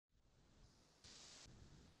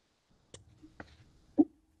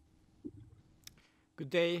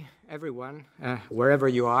day, everyone, wherever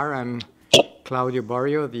you are. I'm Claudio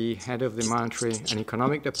Borio, the head of the Monetary and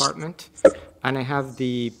Economic Department, and I have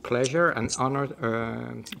the pleasure and honor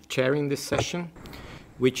chairing this session,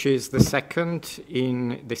 which is the second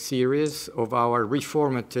in the series of our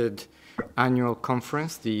reformatted annual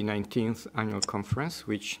conference, the 19th annual conference,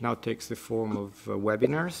 which now takes the form of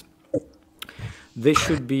webinars. This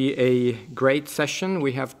should be a great session.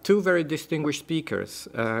 We have two very distinguished speakers,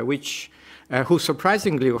 who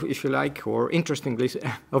surprisingly, if you like, or interestingly,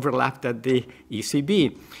 overlapped at the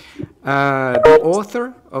ECB. The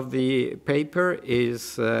author of the paper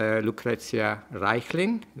is Lucrezia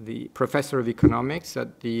Reichlin, the Professor of Economics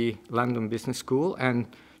at the London Business School and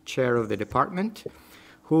chair of the department,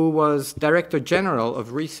 who was Director General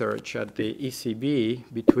of Research at the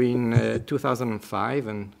ECB between 2005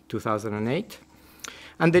 and 2008.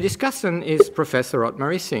 And the discussant is Professor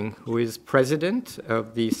Otmar Issing, who is president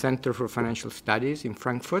of the Center for Financial Studies in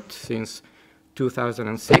Frankfurt since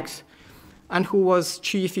 2006, and who was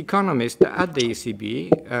chief economist at the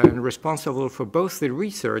ECB and responsible for both the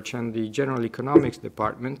research and the general economics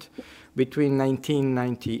department between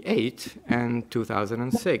 1998 and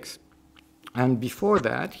 2006. And before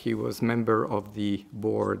that, he was member of the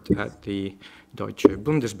board at the Deutsche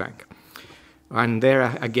Bundesbank. And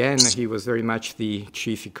there, again, he was very much the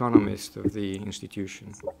chief economist of the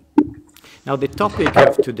institution. Now, the topic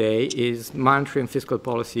of today is monetary and fiscal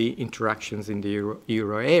policy interactions in the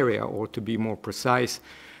euro area, or to be more precise,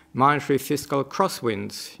 monetary-fiscal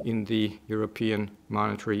crosswinds in the European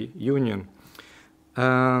Monetary Union.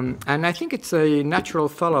 And I think it's a natural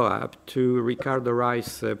follow-up to Ricardo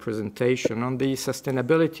Reis's presentation on the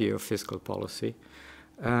sustainability of fiscal policy,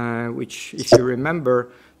 which, if you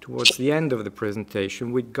remember, towards the end of the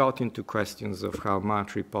presentation, we got into questions of how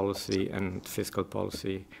monetary policy and fiscal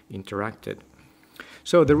policy interacted.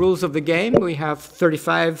 So the rules of the game: we have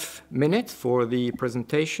 35 minutes for the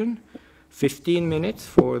presentation, 15 minutes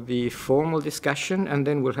for the formal discussion, and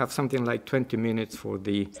then we'll have something like 20 minutes for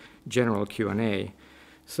the general Q&A.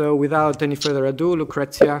 So without any further ado,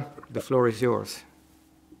 Lucrezia, the floor is yours.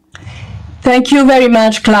 Thank you very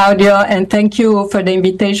much, Claudio, and thank you for the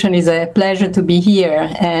invitation. It's a pleasure to be here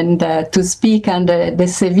and to speak under the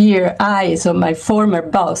severe eyes of my former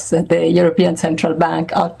boss at the European Central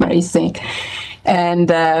Bank, Otmar Issing, and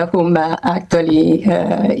whom actually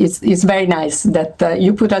is very nice that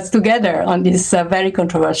you put us together on this very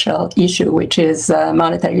controversial issue, which is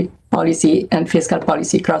monetary policy and fiscal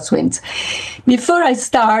policy crosswinds. Before I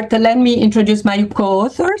start, let me introduce my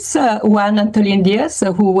co-authors, Juan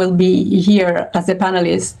Antolín-Díaz, who will be here as a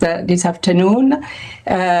panelist this afternoon.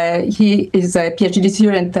 He is a PhD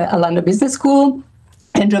student at London Business School,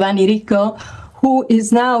 and Giovanni Ricco, who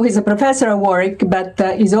is now, he's a professor at Warwick, but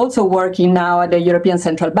is also working now at the European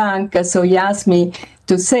Central Bank. So he asked me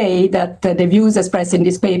to say that the views expressed in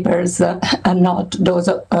these papers are not those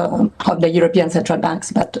of the European Central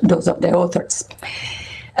Banks, but those of the authors.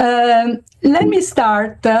 Let me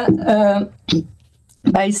start by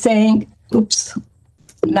saying, oops,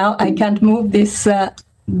 now I can't move this, I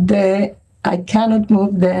cannot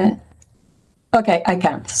move the, okay, I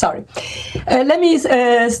can, sorry. Let me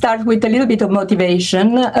start with a little bit of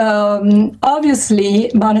motivation.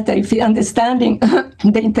 Obviously, understanding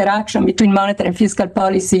the interaction between monetary and fiscal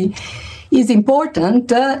policy is important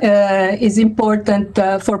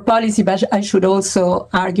for policy, but I should also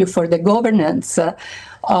argue for the governance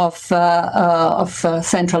of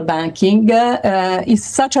central banking. Is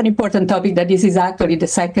such an important topic that this is actually the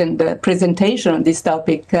second presentation on this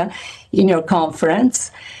topic in your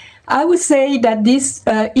conference. I would say that this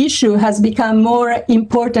issue has become more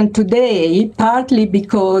important today, partly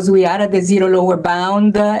because we are at the zero lower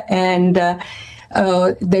bound, and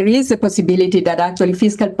there is a possibility that actually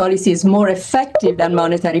fiscal policy is more effective than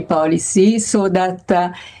monetary policy, so that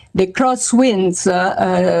the crosswinds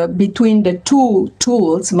between the two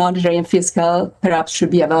tools, monetary and fiscal, perhaps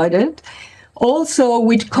should be avoided. Also,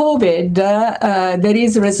 with COVID, there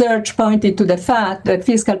is research pointing to the fact that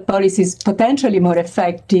fiscal policy is potentially more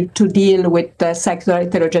effective to deal with sector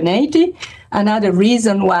heterogeneity. Another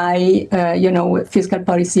reason why, fiscal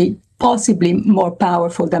policy possibly more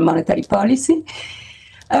powerful than monetary policy.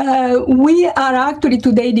 We are actually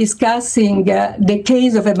today discussing the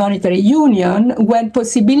case of a monetary union when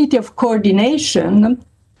possibility of coordination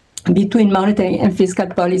between monetary and fiscal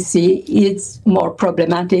policy is more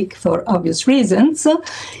problematic for obvious reasons.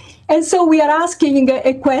 And so we are asking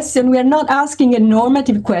a question. We are not asking a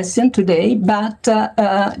normative question today, but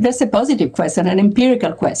that's a positive question, an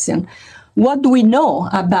empirical question. what do we know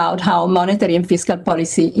about how monetary and fiscal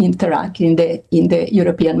policy interact in the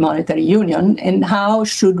European Monetary Union, and how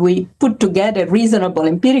should we put together a reasonable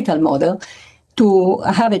empirical model to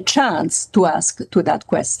have a chance to ask to that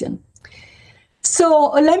question?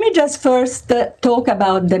 So let me just first talk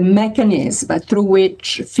about the mechanism through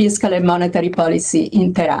which fiscal and monetary policy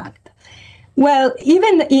interact. Well,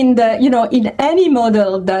 even in in any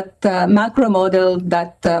model that macro model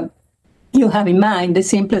that you have in mind, the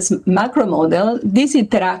simplest macro model, these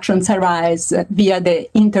interactions arise via the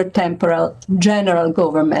intertemporal general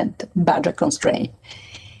government budget constraint.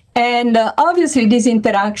 And obviously, these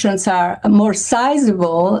interactions are more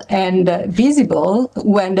sizable and visible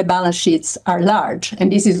when the balance sheets are large.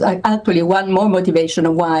 And this is actually one more motivation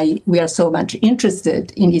of why we are so much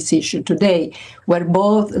interested in this issue today, where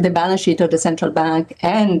both the balance sheet of the central bank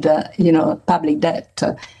and public debt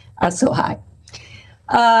are so high.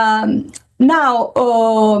 Now,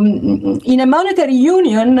 in a monetary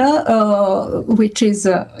union, which is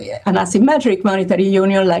an asymmetric monetary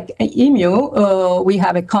union like EMU, we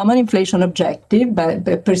have a common inflation objective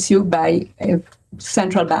pursued by a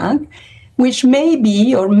central bank, which may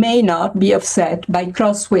be or may not be offset by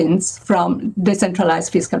crosswinds from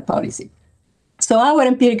decentralized fiscal policy. So our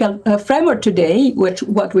empirical framework today,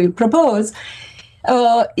 what we propose,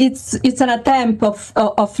 it's an attempt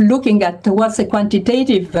of looking at what's the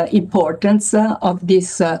quantitative importance of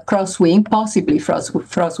this crosswind, possibly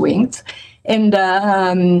crosswinds, and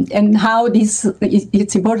how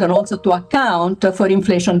it's important also to account for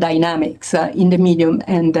inflation dynamics in the medium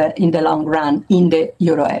and in the long run in the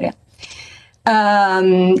euro area.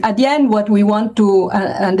 At the end, what we want to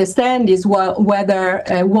understand is whether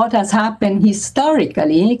what has happened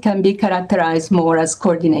historically can be characterized more as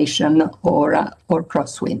coordination or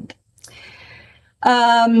crosswind.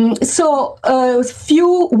 So a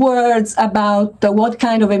few words about what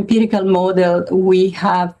kind of empirical model we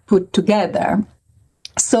have put together.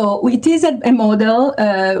 So it is a model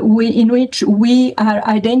in which we are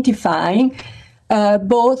identifying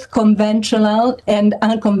both conventional and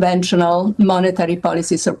unconventional monetary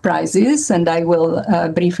policy surprises, and I will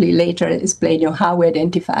briefly later explain how we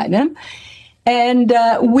identify them. And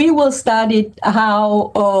we will study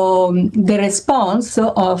how the response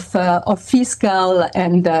of fiscal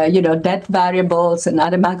and debt variables and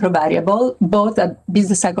other macro variables, both at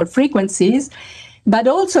business cycle frequencies, but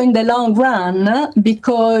also in the long run,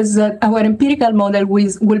 because our empirical model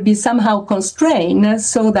will be somehow constrained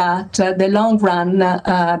so that the long run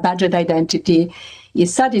budget identity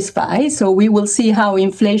is satisfied. So we will see how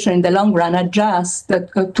inflation in the long run adjusts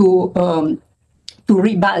will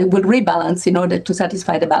rebalance in order to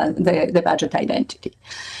satisfy the budget identity.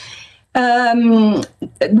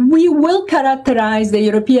 We will characterize the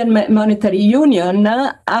European Monetary Union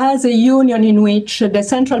as a union in which the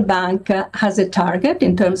central bank has a target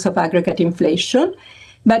in terms of aggregate inflation,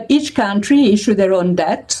 but each country issues their own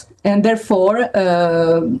debt and therefore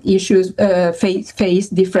face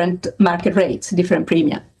different market rates, different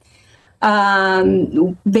premium.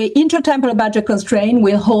 The intertemporal budget constraint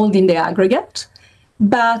will hold in the aggregate,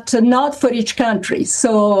 but not for each country.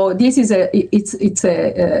 So this is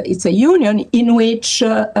it's a union in which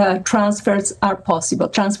transfers are possible.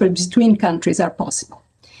 Transfers between countries are possible.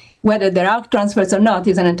 Whether there are transfers or not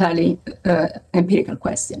is an entirely empirical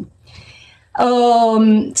question.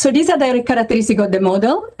 So these are the characteristics of the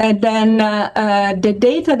model. And then the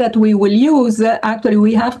data that we will use, actually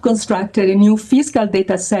we have constructed a new fiscal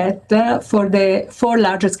data set for the 4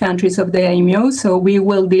 largest countries of the EMU. So we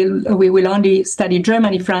will only study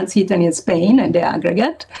Germany, France, Italy, and Spain in the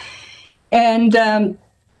aggregate. And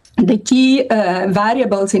the key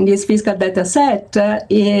variables in this fiscal data set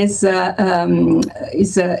is the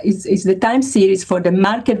time series for the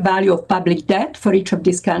market value of public debt for each of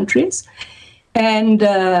these countries, and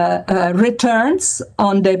returns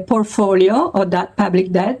on the portfolio of that public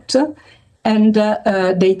debt, and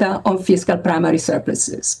data on fiscal primary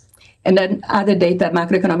surpluses. And then other data,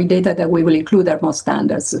 macroeconomic data that we will include are more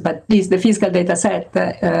standards. But the fiscal data set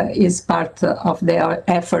is part of their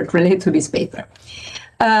effort related to this paper.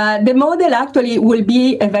 The model actually will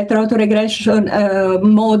be a vector autoregression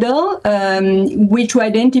model, which we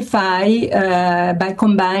identify by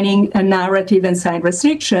combining a narrative and sign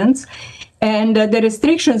restrictions. And the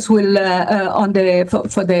restrictions will,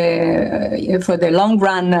 for the long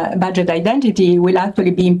run budget identity, will actually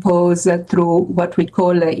be imposed through what we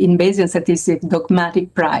call in Bayesian statistics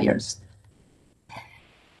dogmatic priors.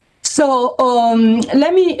 So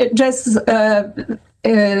let me just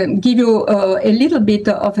give you a little bit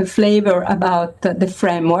of a flavor about the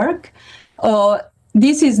framework.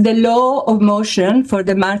 this is the law of motion for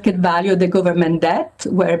the market value of the government debt,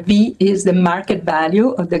 where V is the market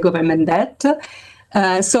value of the government debt.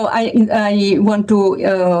 So I want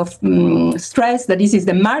to stress that this is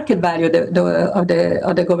the market value of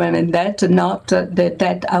the government debt, not the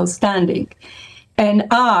debt outstanding. And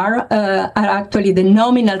R are actually the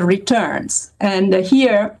nominal returns. And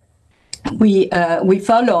here we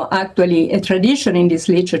follow actually a tradition in this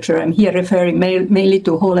literature. I'm here referring mainly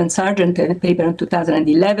to Hall and Sargent, a paper in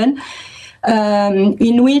 2011,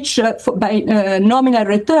 in which by nominal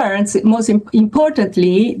returns, most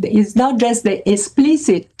importantly, is not just the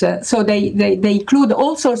explicit, so they include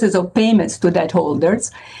all sources of payments to debt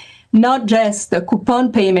holders, not just the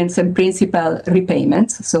coupon payments and principal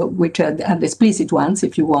repayments, so which are the explicit ones,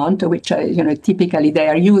 if you want, which are, typically they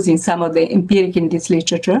are used in some of the empiric in this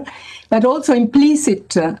literature, but also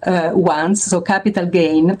implicit ones, so capital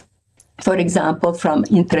gain, for example, from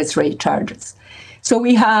interest rate charges. So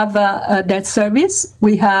we have debt service,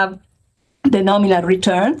 we have the nominal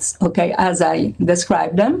returns, okay, as I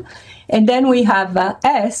described them. And then we have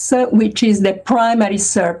S, which is the primary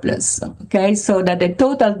surplus, okay? So that the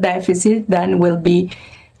total deficit then will be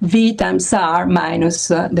V times R minus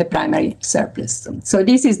the primary surplus. So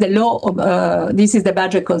this is the law of, this is the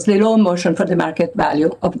budget cost, the law of motion for the market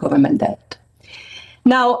value of government debt.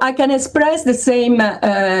 Now, I can express the same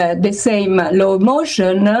law of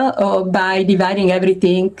motion by dividing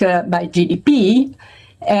everything by GDP.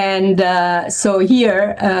 And so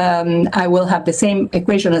here I will have the same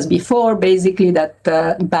equation as before, basically that,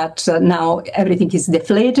 but now everything is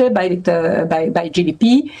deflated by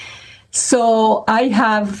GDP. So I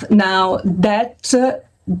have now debt to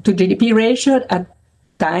GDP ratio at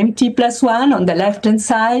time t plus 1 on the left-hand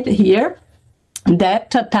side here,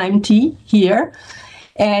 debt at time t here.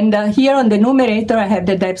 And here on the numerator, I have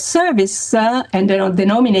the debt service, and then on the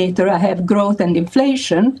denominator, I have growth and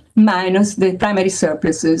inflation minus the primary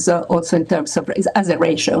surpluses, also in terms of as a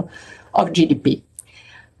ratio of GDP.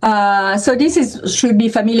 So this should be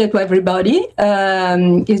familiar to everybody.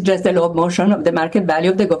 It's just the law of motion of the market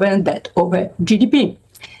value of the government debt over GDP.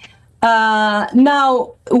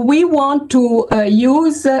 Now, we want to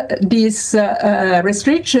use these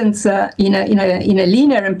restrictions in a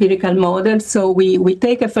linear empirical model. So we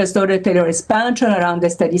take a first-order Taylor expansion around the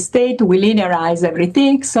steady state. We linearize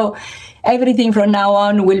everything. So everything from now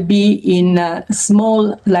on will be in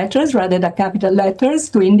small letters rather than capital letters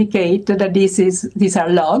to indicate that these are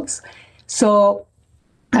logs. So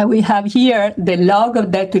we have here the log of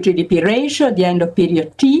debt to GDP ratio at the end of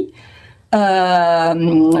period T.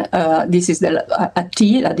 This is at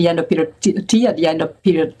T, at the end of period T, at the end of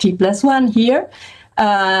period T plus 1 here.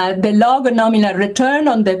 The log of nominal return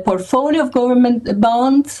on the portfolio of government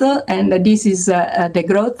bonds, and this is the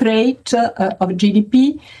growth rate of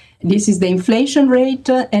GDP. This is the inflation rate,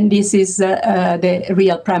 and this is the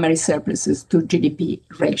real primary surpluses to GDP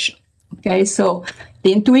ratio. Okay, so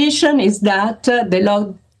the intuition is that the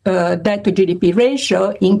log debt to GDP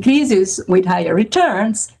ratio increases with higher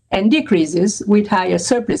returns and decreases with higher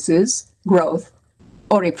surpluses, growth,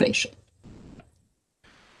 or inflation.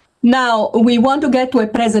 Now, we want to get to a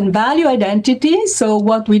present value identity. So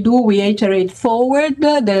what we do, we iterate forward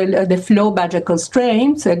the flow budget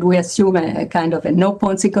constraints, and we assume a kind of a no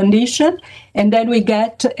Ponzi condition. And then we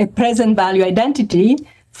get a present value identity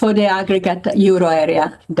for the aggregate euro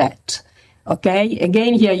area debt. Okay,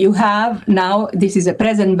 again, here you have now, this is a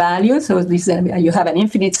present value. So this, you have an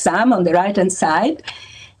infinite sum on the right-hand side.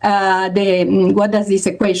 What does this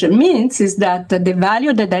equation means is that the value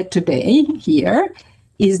of the debt today here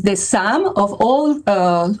is the sum of all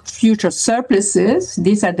future surpluses.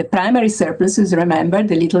 These are the primary surpluses, remember,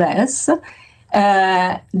 the little s.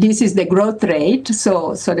 This is the growth rate,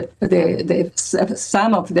 so the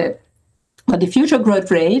sum of the future growth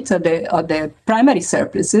rates of the primary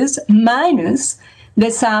surpluses minus the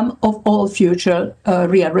sum of all future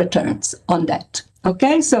real returns on debt.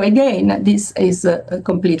 Okay, so again, this is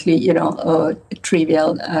completely,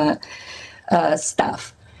 trivial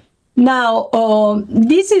stuff. Now,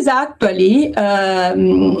 this is actually, we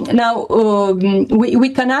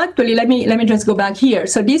can actually, let me just go back here.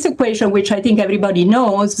 So this equation, which I think everybody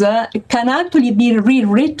knows, can actually be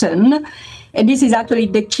rewritten, and this is actually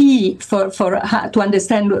the key to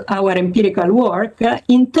understand our empirical work,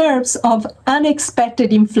 in terms of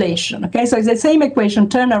unexpected inflation. Okay, so it's the same equation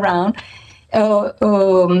turned around,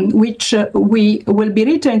 which we will be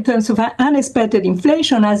written in terms of unexpected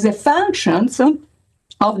inflation as a function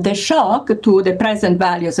of the shock to the present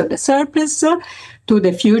values of the surplus, to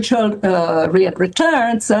the future real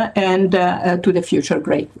returns, and to the future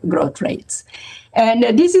growth rates. And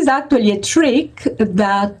this is actually a trick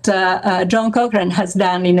that John Cochrane has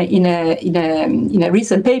done in a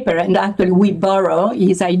recent paper, and actually we borrow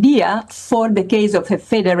his idea for the case of a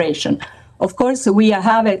federation. Of course, we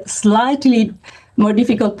have a slightly more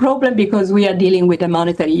difficult problem because we are dealing with a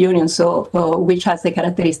monetary union, so which has the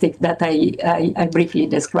characteristic that I briefly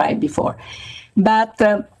described before. But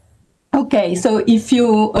okay, so if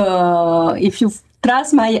you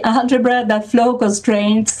trust my algebra that flow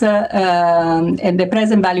constraints and the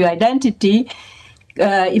present value identity,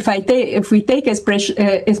 if we take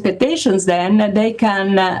expectations, then they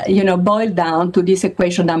can boil down to this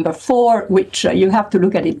equation number 4, which you have to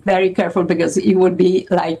look at it very careful because it would be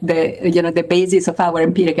like the basis of our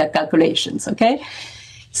empirical calculations. Okay,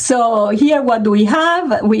 so here what do we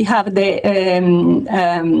have? We have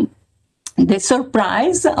the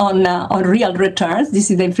surprise on real returns. This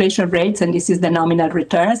is the inflation rates, and this is the nominal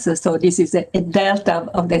returns. So this is a delta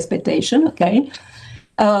of the expectation. Okay.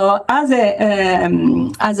 As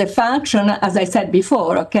a function, as I said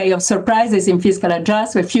before, okay, of surprises in fiscal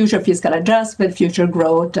adjustment, future fiscal adjustment, future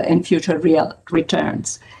growth, and future real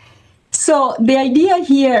returns. So the idea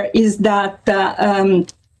here is that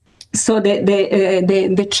so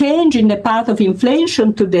the change in the path of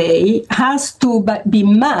inflation today has to be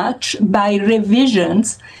matched by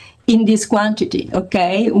revisions in this quantity,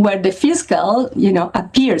 okay, where the fiscal,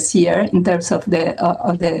 appears here in terms of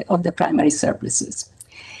the primary surpluses.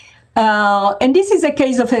 And this is a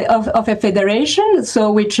case of a federation, so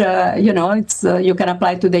which it's you can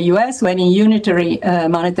apply to the U.S. when in unitary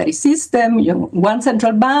monetary system, one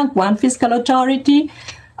central bank, one fiscal authority,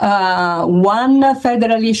 one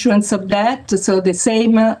federal issuance of debt, so the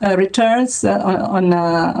same returns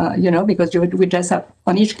because we just have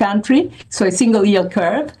on each country, so a single yield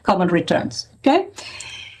curve, common returns. Okay.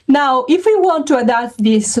 Now, if we want to adapt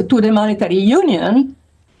this to the monetary union,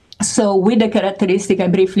 so with the characteristic I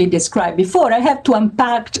briefly described before, I have to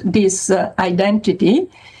unpack this identity,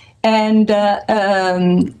 and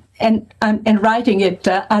I'm writing it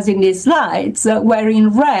as in these slides, where in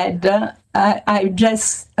red I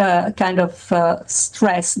just kind of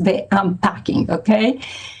stress the unpacking. Okay,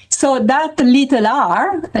 so that little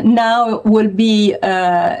r now will be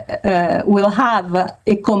will have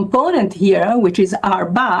a component here, which is r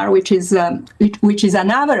bar, which is an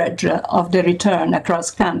average of the return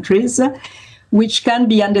across countries, which can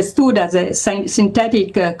be understood as a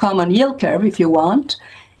synthetic common yield curve, if you want,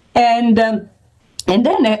 and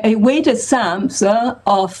then a weighted sums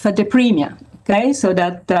of the premium. Okay, so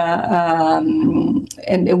that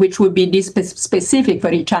and which would be this specific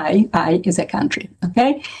for each I is a country.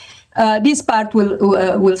 Okay. This part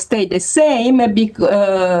will stay the same.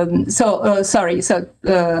 So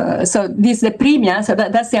this is the premium. So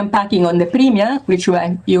that's the unpacking on the premium, which you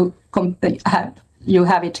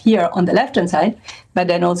have it here on the left hand side, but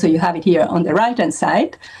then also you have it here on the right hand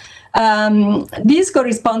side. These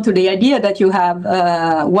correspond to the idea that you have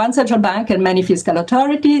one central bank and many fiscal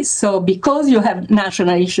authorities. So because you have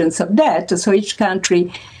national issuance of debt, so each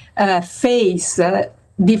country face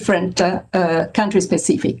different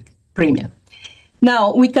country-specific premium.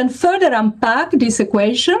 Now, we can further unpack this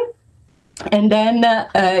equation, and then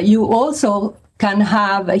you also can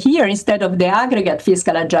have here, instead of the aggregate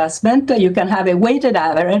fiscal adjustment, you can have a weighted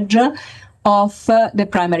average of the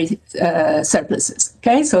primary surpluses.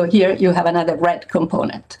 Okay, so here you have another red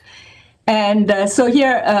component. And so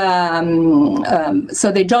here,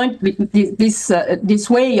 so the joint, this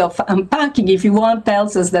way of unpacking, if you want,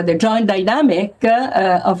 tells us that the joint dynamic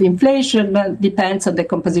of inflation depends on the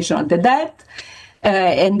composition of the debt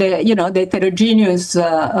and the heterogeneous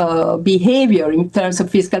behavior in terms of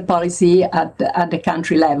fiscal policy at the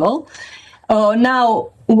country level. Now,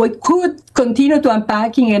 we could continue to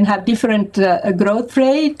unpacking and have different growth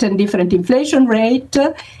rate and different inflation rate.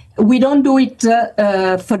 We don't do it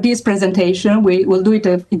for this presentation. We will do it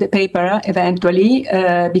in the paper eventually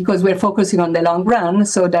because we're focusing on the long run,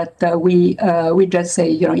 so that we just say,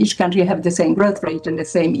 each country have the same growth rate and the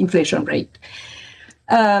same inflation rate.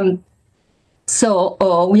 So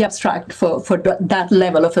we abstract for that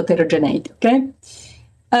level of heterogeneity, okay?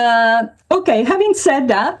 Okay, having said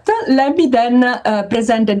that, let me then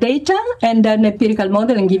present the data and then empirical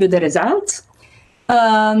model and give you the results.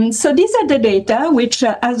 So these are the data which,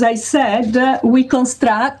 as I said, we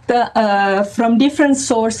construct from different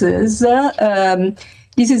sources.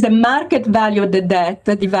 This is the market value of the debt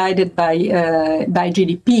divided by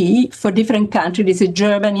GDP for different countries. This is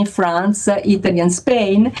Germany, France, Italy, and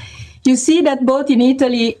Spain. You see that both in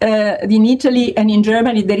Italy and in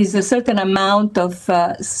Germany, there is a certain amount of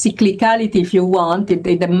cyclicality, if you want, in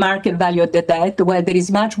the market value of the debt, where there is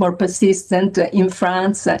much more persistent in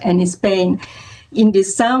France and in Spain in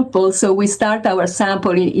this sample. So we start our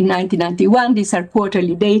sample in 1991. These are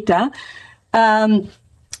quarterly data.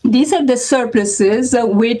 These are the surpluses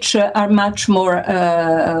which are much more,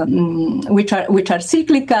 which are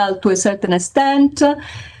cyclical to a certain extent.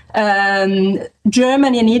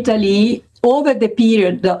 Germany and Italy, over the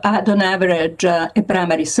period, had on average a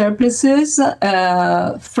primary surpluses.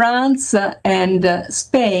 France and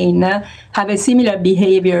Spain have a similar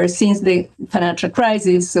behavior since the financial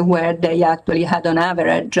crisis, where they actually had on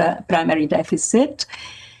average primary deficit.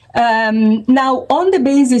 Now, on the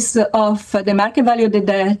basis of the market value of the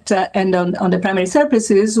debt and on the primary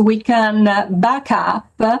surpluses, we can back up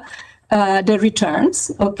the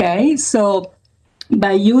returns. Okay, so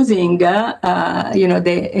by using the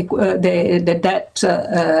debt,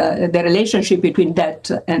 the relationship between debt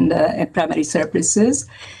and primary surpluses.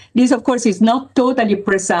 This, of course, is not totally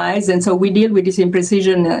precise, and so we deal with this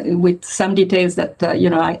imprecision with some details that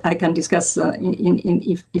I can discuss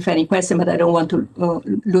if any question, but I don't want to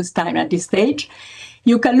lose time at this stage.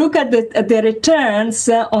 You can look at the returns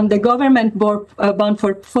on the government bond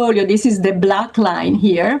portfolio. This is the black line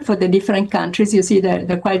here for the different countries. You see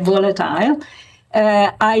they're quite volatile.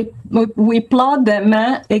 We plot them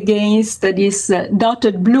against this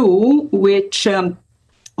dotted blue, which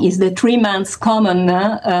is the 3 months common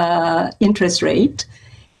interest rate,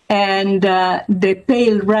 and the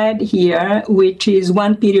pale red here, which is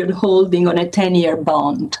 1 period holding on a 10-year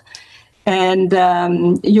bond. And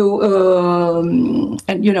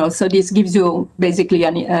so this gives you basically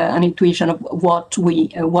an intuition of what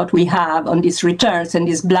we have on these returns. And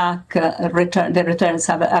this black the returns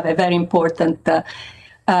have a very important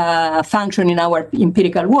function in our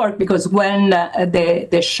empirical work, because when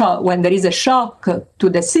there is a shock to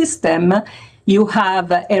the system, you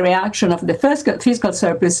have a reaction of the fiscal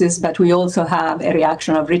surpluses, but we also have a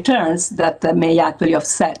reaction of returns that may actually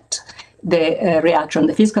offset the reaction of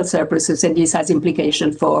the fiscal surpluses, and this has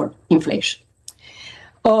implications for inflation.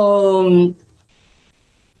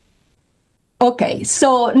 Okay,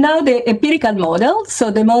 so now the empirical model.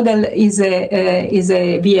 So the model is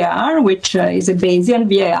a VAR, which is a Bayesian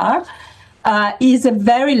VAR. Is a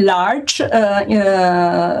very large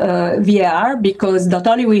VAR, because not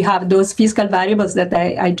only we have those fiscal variables that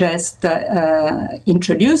I just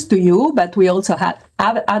introduced to you, but we also have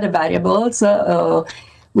other variables.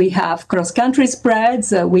 We have cross-country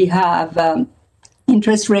spreads, we have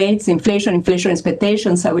interest rates, inflation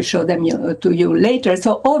expectations. I will show them to you later.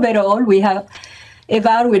 So overall, we have a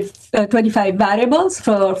VAR with 25 variables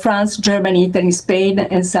for France, Germany, Italy, Spain,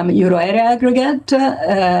 and some euro area aggregate.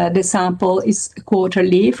 The sample is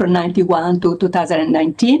quarterly from 91 to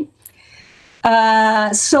 2019.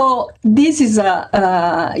 So this is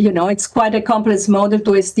it's quite a complex model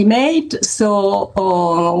to estimate. So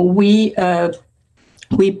we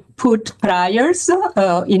put priors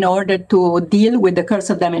in order to deal with the curse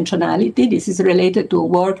of dimensionality. This is related to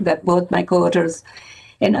work that both my co-authors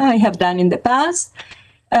and I have done in the past,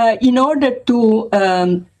 in order to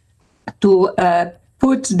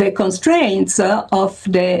put the constraints of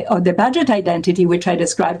the budget identity, which I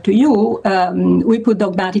described to you. We put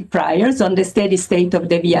dogmatic priors on the steady state of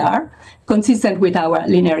the VR, consistent with our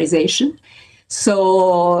linearization.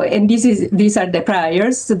 So, and these are the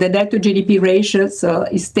priors. So the debt to GDP ratio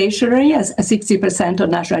is stationary as 60% of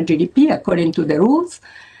national GDP, according to the rules.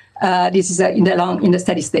 This is in the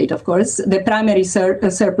steady state, of course. The primary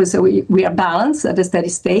surplus, we are balanced at the steady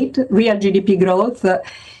state. Real GDP growth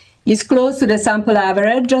is close to the sample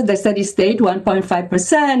average, the steady state,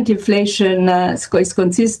 1.5%. Inflation is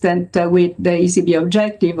consistent with the ECB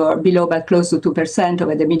objective, or below but close to 2%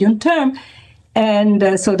 over the medium term.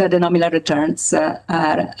 And so that the nominal returns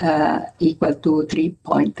are equal to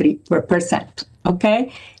 3.3%.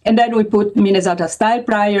 Okay, and then we put Minnesota style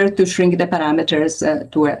prior to shrink the parameters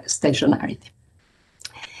to a stationarity.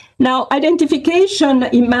 Now, identification,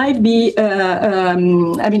 it might be, I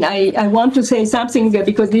want to say something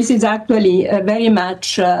because this is actually very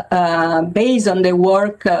much based on the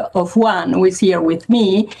work of Juan, who is here with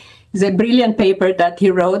me. It's a brilliant paper that he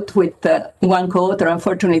wrote with one co-author,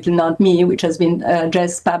 unfortunately not me, which has been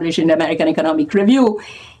just published in the American Economic Review,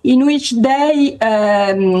 in which they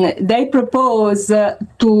propose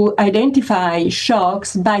to identify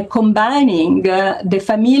shocks by combining the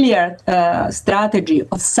familiar strategy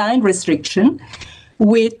of sign restriction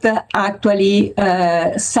with actually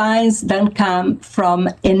signs that come from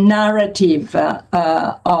a narrative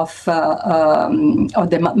of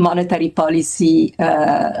the monetary policy,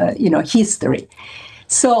 history.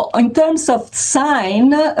 So in terms of sign,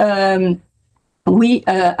 we,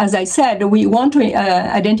 as I said, we want to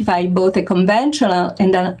identify both a conventional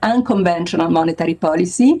and an unconventional monetary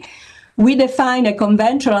policy. We define a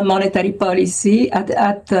conventional monetary policy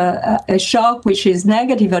at a shock which is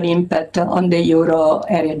negative on impact on the euro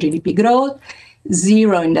area GDP growth,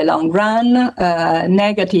 zero in the long run,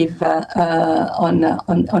 negative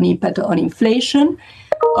on impact on inflation,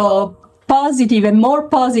 positive and more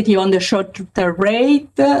positive on the short-term rate,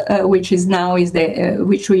 which is now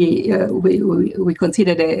which we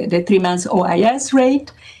consider the 3 months OIS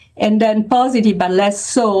rate, and then positive but less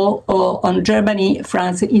so on Germany,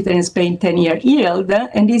 France, Italy, and Spain 10-year yield.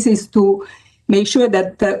 And this is to make sure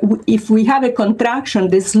that if we have a contraction,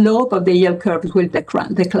 the slope of the yield curve will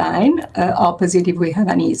decline, opposite if we have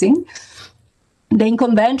an easing. The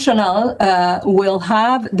unconventional will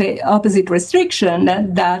have the opposite restriction,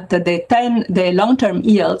 that the long-term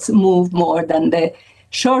yields move more than the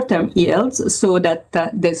short-term yields, so that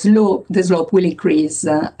the slope will increase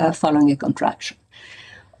following a contraction.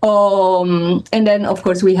 And then, of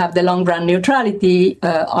course, we have the long-run neutrality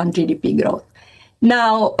on GDP growth.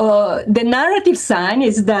 Now, the narrative sign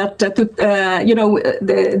is that, the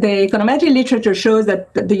econometric literature shows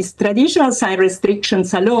that these traditional sign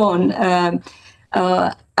restrictions alone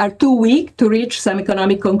are too weak to reach some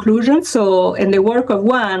economic conclusions. So, in the work of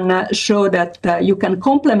Juan show that you can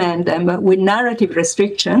complement them with narrative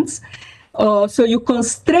restrictions. So you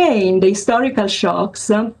constrain the historical shocks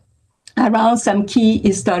around some key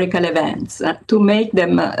historical events to make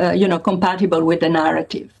them, compatible with the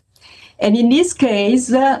narrative. And in this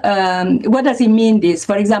case, what does it mean this?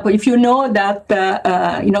 For example, if you know that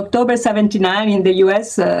in October 79 in the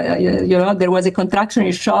US, there was a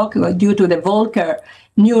contractionary shock due to the Volcker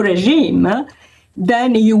new regime,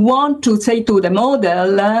 then you want to say to the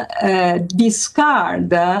model,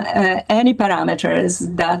 discard any parameters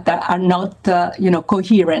that are not,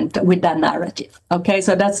 coherent with that narrative. Okay,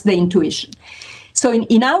 so that's the intuition. So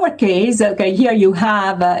in our case, okay, here you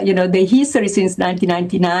have, the history since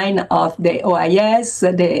 1999 of the OIS,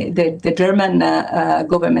 the German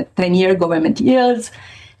government, 10-year government yields,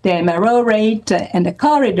 the MRO rate, and the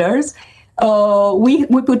corridors. We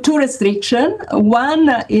put two restrictions. One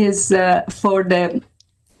is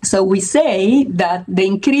so we say that the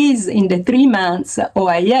increase in the 3 months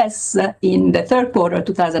OIS in the third quarter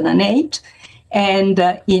 2008 and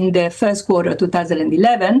in the first quarter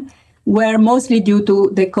 2011 were mostly due to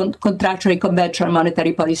the contractionary conventional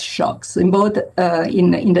monetary policy shocks. In both,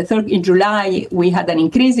 in July, we had an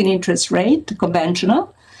increase in interest rate,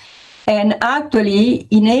 conventional. And actually,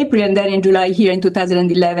 in April and then in July here in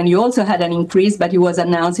 2011, you also had an increase, but it was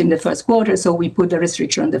announced in the first quarter, so we put the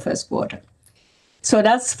restriction on the first quarter. So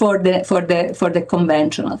that's for the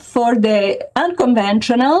conventional. For the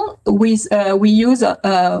unconventional, we use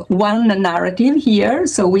one narrative here.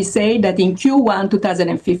 So we say that in Q1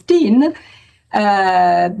 2015,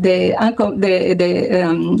 the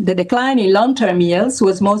decline in long-term yields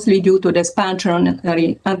was mostly due to the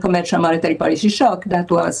expansionary unconventional monetary policy shock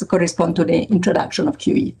that was correspond to the introduction of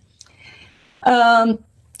QE.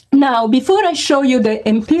 Now, before I show you the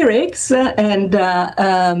empirics, and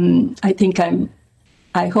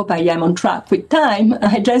I hope I am on track with time,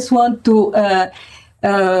 I just want to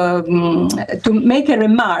make a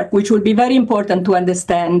remark which will be very important to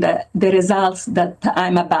understand the results that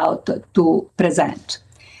I'm about to present.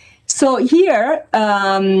 So here,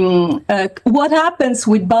 what happens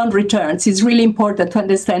with bond returns is really important to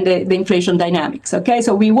understand the inflation dynamics, okay?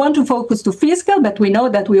 So we want to focus to fiscal, but we know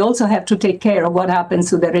that we also have to take care of what happens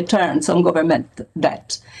to the returns on government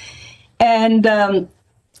debt. And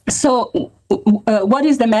what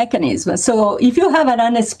is the mechanism? So if you have an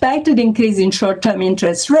unexpected increase in short-term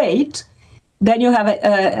interest rate, then you have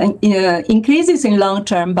increases in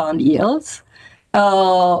long-term bond yields.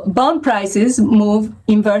 Bond prices move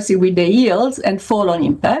inversely with the yields and fall on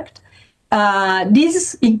impact.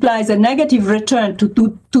 This implies a negative return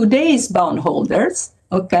to today's bondholders,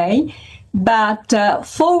 okay? But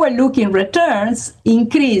forward-looking returns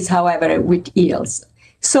increase, however, with yields.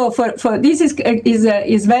 So for this is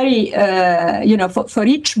very for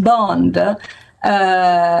each bond,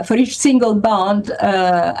 for each single bond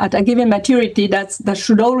at a given maturity, that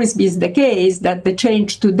should always be the case, that the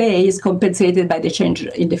change today is compensated by the change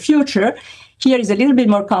in the future. Here is a little bit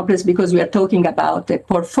more complex because we are talking about a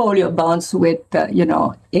portfolio of bonds with a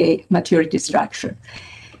maturity structure.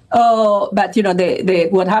 But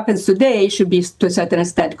what happens today should be to a certain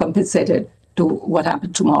extent compensated to what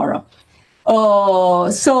happened tomorrow.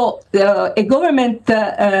 So a government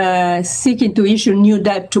seeking to issue new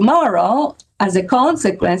debt tomorrow, as a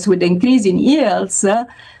consequence, with the increase in yields,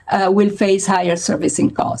 will face higher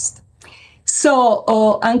servicing costs.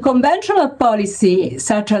 So unconventional policy,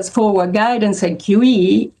 such as forward guidance and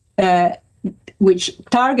QE, which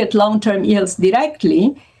target long-term yields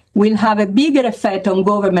directly, will have a bigger effect on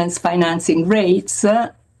governments' financing rates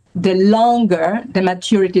the longer the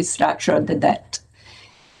maturity structure of the debt.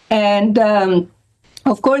 And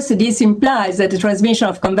of course, this implies that the transmission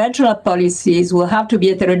of conventional policies will have to be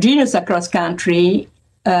heterogeneous across country,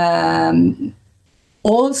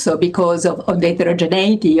 also because of the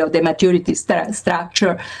heterogeneity of the maturity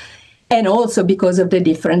structure, and also because of the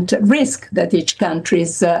different risk that each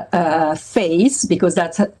countries face, because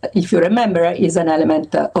that's, if you remember, is an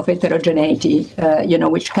element of heterogeneity,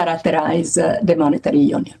 which characterize the monetary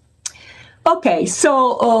union. Okay,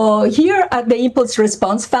 so here are the impulse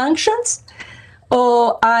response functions.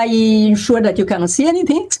 I'm sure that you cannot see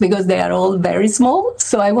anything because they are all very small,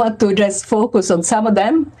 so I want to just focus on some of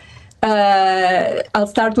them. I'll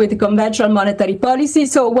start with the conventional monetary policy.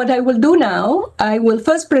 So what I will do now, I will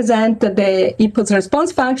first present the impulse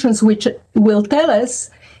response functions, which will tell us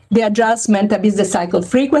the adjustment of business cycle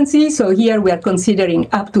frequency. So here we are considering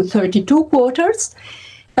up to 32 quarters.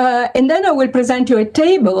 And then I will present you a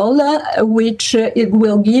table which it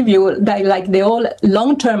will give you the whole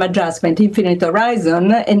long-term adjustment, infinite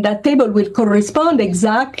horizon, and that table will correspond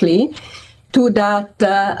exactly to that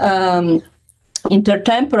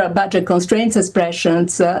intertemporal budget constraints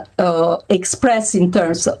expressions expressed in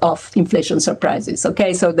terms of inflation surprises.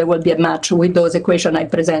 Okay, so there will be a match with those equations I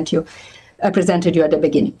presented you at the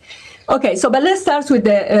beginning. Okay, so but let's start with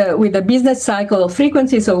the business cycle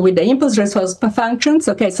frequency, so with the impulse response functions.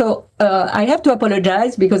 Okay, so I have to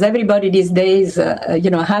apologize because everybody these days,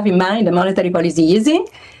 have in mind the monetary policy easing,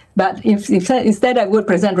 but instead I will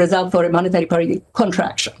present result for a monetary policy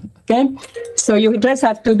contraction. Okay, so you just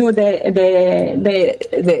have to do the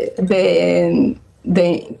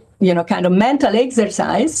kind of mental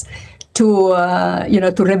exercise to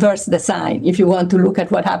to reverse the sign if you want to look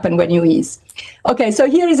at what happened when you ease. Okay, so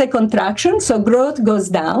here is a contraction. So growth goes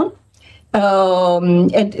down,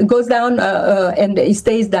 and it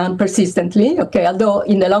stays down persistently. Okay, although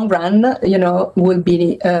in the long run, will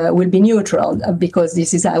be neutral because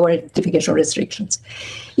this is our identification restrictions.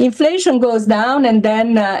 Inflation goes down and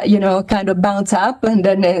then kind of bounce up, and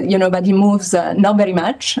then but it moves not very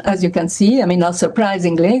much, as you can see. I mean, not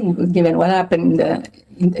surprisingly, given what happened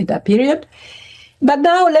in that period. But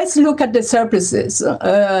now let's look at the surpluses.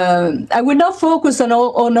 I will not focus on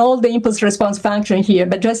all the impulse response function here,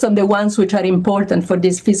 but just on the ones which are important for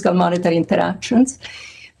these fiscal monetary interactions.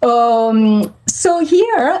 So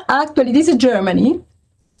here, actually, this is Germany.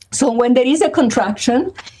 So when there is a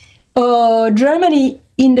contraction, Germany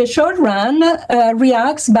in the short run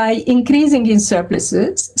reacts by increasing in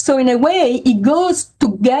surpluses. So in a way, it goes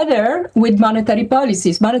together with monetary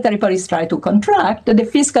policies. Monetary policies try to contract, the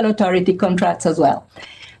fiscal authority contracts as well.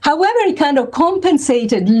 However, it kind of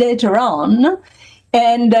compensated later on,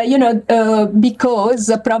 and probably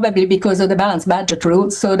because of the balanced budget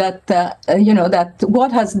rule, so that that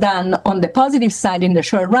what has done on the positive side in the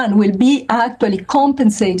short run will be actually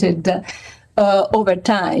compensated over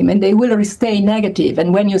time, and they will stay negative.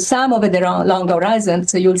 And when you sum over the long horizon,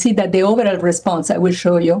 so you'll see that the overall response I will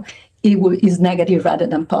show you is negative rather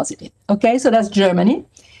than positive. Okay, so that's Germany.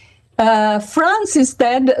 France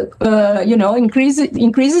instead,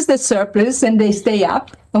 increases the surplus and they stay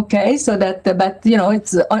up. Okay, so that, but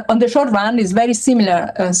it's on the short run is very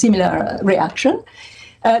similar reaction.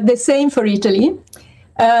 The same for Italy.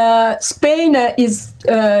 Spain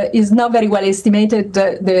is not very well estimated,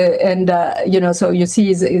 so you see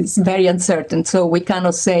it's very uncertain. So we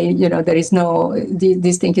cannot say, there is no,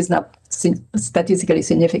 this thing is not statistically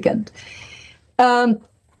significant.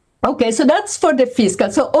 Okay, so that's for the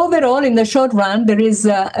fiscal. So overall, in the short run, there is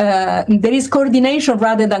coordination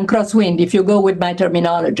rather than crosswind, if you go with my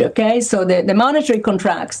terminology. Okay, so the monetary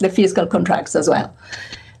contracts, the fiscal contracts as well.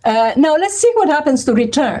 Now let's see what happens to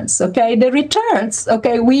returns. Okay, the returns.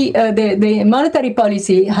 Okay, the monetary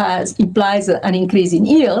policy implies an increase in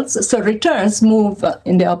yields, so returns move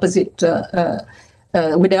in the opposite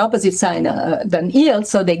with the opposite sign than yields,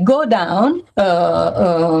 so they go down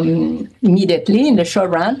immediately in the short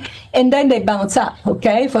run, and then they bounce up.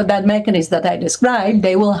 Okay, for that mechanism that I described,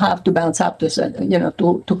 they will have to bounce up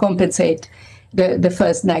to compensate the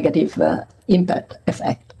first negative impact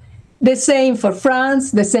effect. The same for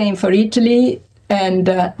France, the same for Italy, and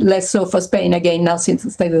less so for Spain, again, now since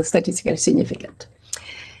it's statistically significant.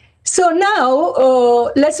 So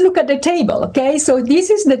now let's look at the table, okay? So this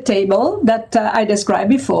is the table that I described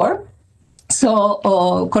before.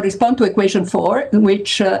 So correspond to equation 4,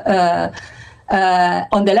 which on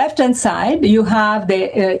the left-hand side, you have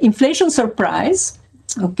the inflation surprise,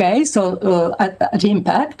 okay? So at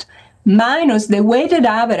impact, minus the weighted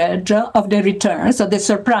average of the returns, so the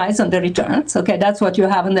surprise on the returns, okay? That's what you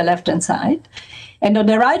have on the left-hand side. And on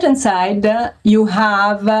the right-hand side, you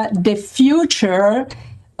have the future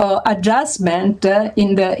adjustment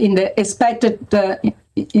in the expected,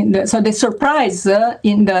 so the surprise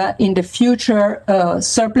in the future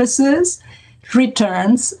surpluses,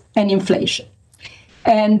 returns, and inflation.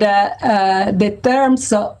 And the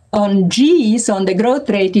terms on G's, on the growth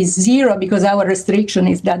rate, is 0 because our restriction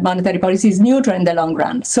is that monetary policy is neutral in the long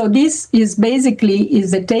run. So this is basically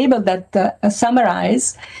the table that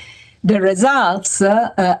summarizes the results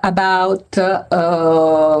about,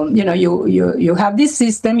 you have this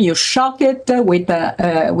system, you shock it with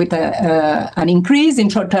an increase in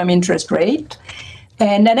short-term interest rate,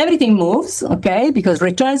 and then everything moves, okay, because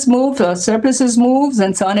returns move, surpluses moves,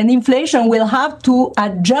 and so on, and inflation will have to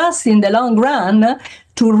adjust in the long run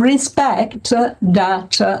to respect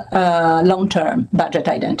that long-term budget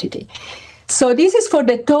identity. So this is for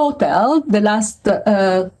the total, the last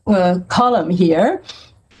column here.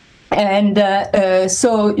 And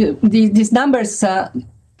so these numbers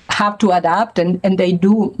have to adapt, and they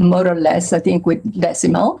do more or less, I think, with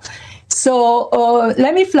decimal. So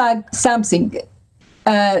let me flag something.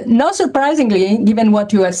 Not surprisingly, given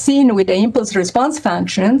what you have seen with the impulse response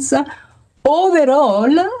functions,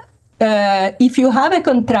 overall, if you have a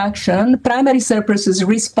contraction, primary surpluses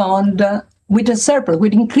respond with a surplus,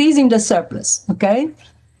 with increasing the surplus, okay?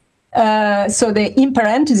 So in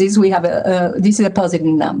parentheses, we have this is a positive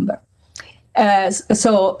number.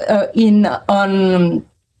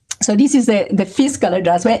 So this is the fiscal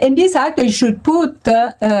adjustment, and this actually should put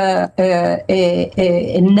a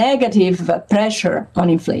negative pressure on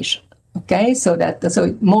inflation. Okay, so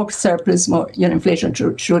more surplus, more inflation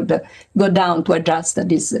should go down to adjust to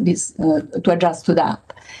adjust to that.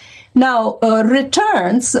 Now,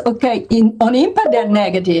 returns, okay, on impact they're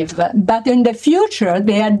negative, but in the future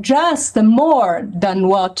they adjust more than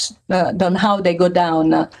how they go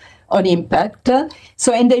down on impact.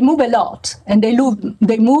 So, and they move a lot, and they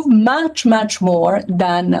move much, much more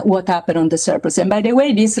than what happened on the surplus. And by the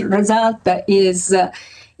way, this result is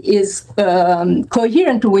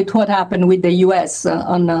coherent with what happened with the U.S.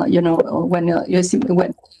 on when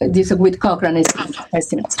this with Cochrane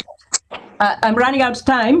estimates. I'm running out of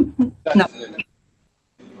time. No.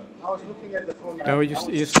 No,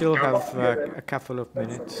 you still have a couple of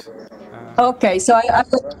minutes. Okay, so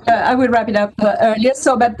I will wrap it up earlier.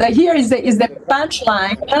 So, but here is the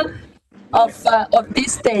punchline of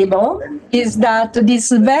this table is that this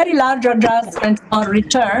very large adjustment on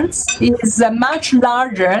returns is much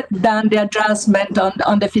larger than the adjustment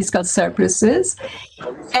on the fiscal surpluses,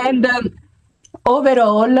 and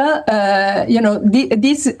overall,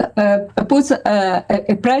 this puts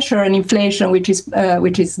a pressure on inflation, which is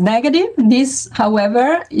negative. This,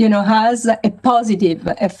 however, has a positive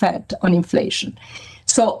effect on inflation.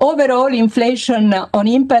 So overall, inflation on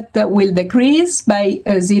impact will decrease by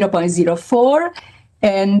 0.04,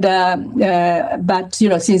 and but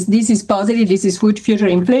since this is positive, this is future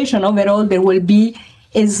inflation. Overall, there will be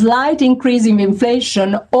a slight increase in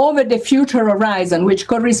inflation over the future horizon, which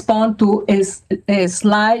correspond to a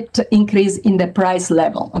slight increase in the price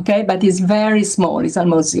level, okay? But it's very small, it's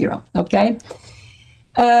almost 0, okay?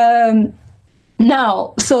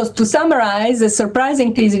 Now, so to summarize, a surprise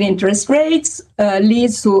increase in interest rates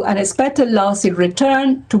leads to an expected loss in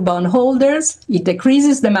return to bondholders. It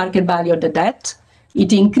decreases the market value of the debt.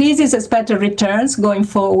 It increases expected returns going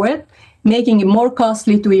forward, making it more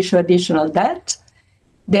costly to issue additional debt.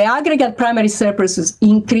 The aggregate primary surpluses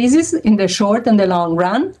increases in the short and the long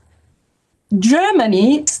run.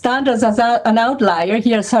 Germany stands as an outlier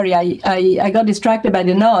here. Sorry, I got distracted by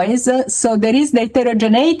the noise. So there is the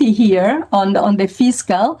heterogeneity here on the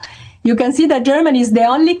fiscal. You can see that Germany is the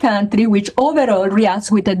only country which overall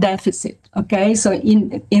reacts with a deficit. Okay, so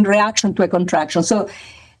in reaction to a contraction. So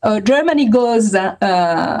Germany goes.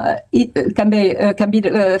 It can be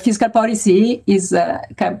fiscal policy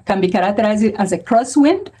can be characterized as a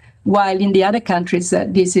crosswind, while in the other countries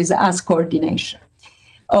this is as coordination.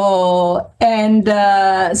 So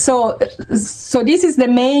this is the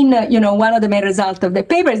main, one of the main results of the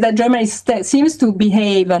paper is that Germany seems to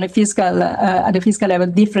behave on a fiscal at the fiscal level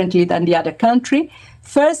differently than the other country.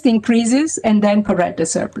 First increases and then correct the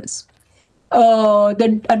surplus.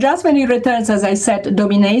 The adjustment in returns, as I said,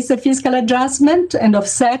 dominates the fiscal adjustment and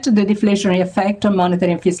offset the deflationary effect on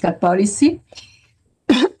monetary and fiscal policy.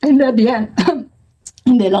 And at the end,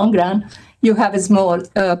 in the long run, you have a small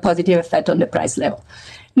positive effect on the price level.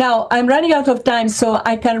 Now, I'm running out of time, so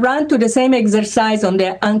I can run to the same exercise on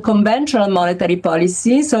the unconventional monetary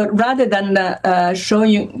policy. So rather than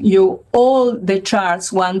showing you all the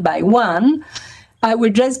charts one by one, I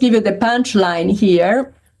will just give you the punchline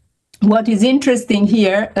here. What is interesting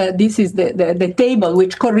here, this is the table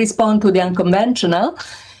which corresponds to the unconventional,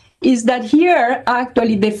 is that here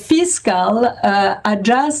actually the fiscal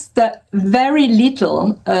adjusts very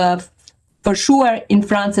little, for sure in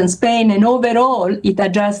France and Spain, and overall it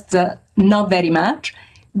adjusts not very much,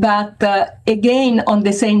 but again on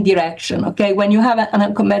the same direction. Okay, when you have an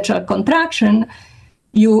unconventional contraction,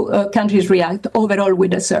 countries react overall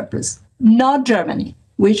with a surplus. Not Germany,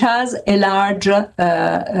 which has a large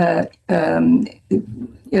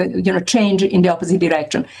change in the opposite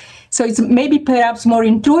direction. So it's maybe perhaps more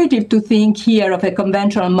intuitive to think here of a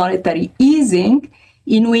conventional monetary easing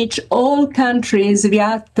in which all countries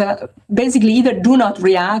react, basically either do not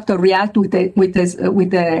react or react with a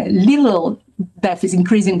little deficit,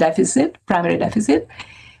 increasing deficit, primary deficit,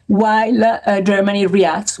 while Germany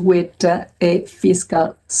reacts with a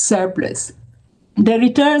fiscal surplus. The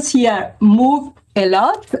returns here move a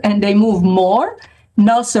lot, and they move more,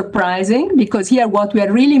 not surprising, because here what we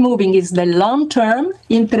are really moving is the long-term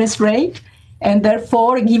interest rate, and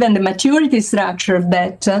therefore, given the maturity structure of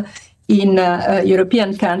debt in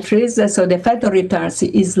European countries, so the effect on returns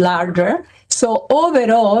is larger. So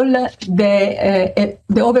overall, the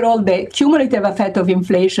cumulative effect of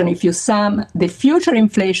inflation, if you sum the future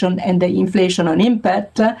inflation and the inflation on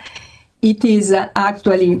impact, it is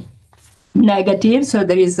actually negative. So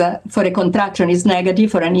there is for a contraction is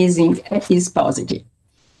negative, for an easing is positive.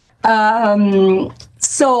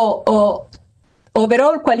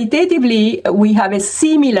 Overall, qualitatively, we have a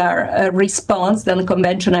similar response than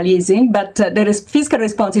conventional easing, but the fiscal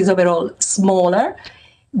response is overall smaller.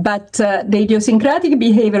 But the idiosyncratic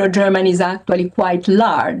behavior of Germany is actually quite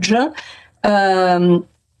large. And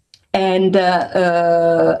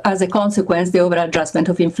as a consequence, the overall adjustment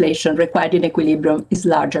of inflation required in equilibrium is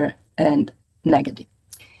larger and negative.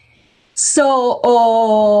 So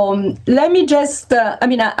let me just,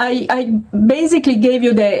 I basically gave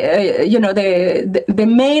you the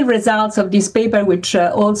main results of this paper, which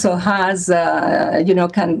also has,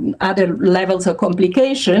 other levels of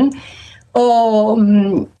complication.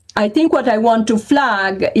 I think what I want to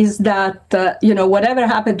flag is that, whatever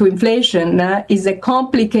happened to inflation is a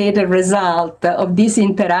complicated result of this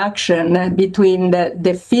interaction between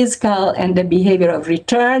the fiscal and the behavior of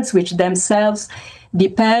returns, which themselves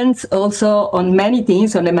depends also on many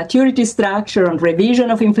things, on the maturity structure, on revision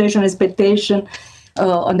of inflation expectation,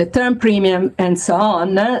 on the term premium, and so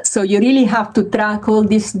on. So you really have to track all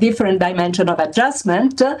these different dimensions of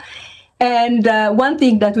adjustment. And one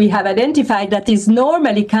thing that we have identified that is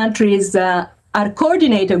normally countries are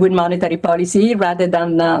coordinated with monetary policy rather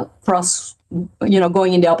than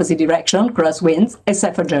going in the opposite direction, crosswinds,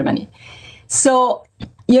 except for Germany. So,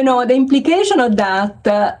 the implication of that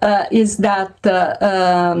is that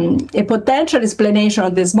a potential explanation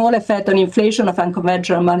of the small effect on inflation of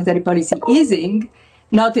unconventional monetary policy easing,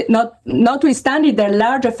 notwithstanding their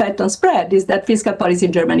large effect on spread, is that fiscal policy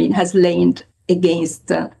in Germany has leaned against,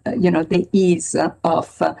 the ease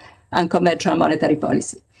of unconventional monetary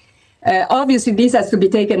policy. Obviously, this has to be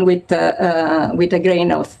taken with a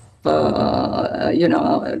grain of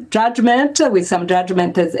judgment, with some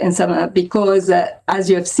judgment and some, because as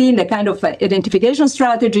you have seen, the kind of identification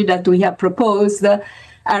strategy that we have proposed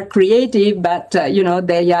are creative, but,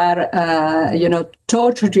 they are,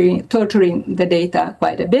 torturing the data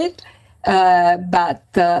quite a bit. I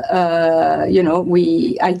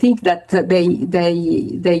think that they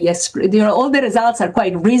all the results are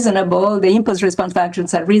quite reasonable. The impulse response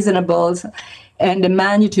functions are reasonable, and the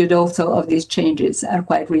magnitude also of these changes are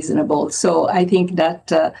quite reasonable. So I think that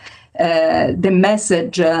the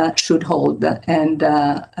message should hold, and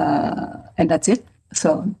that's it.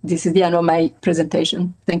 So this is the end of my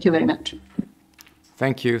presentation. Thank you very much.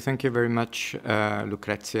 Thank you very much,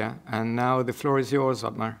 Lucrezia. And now the floor is yours,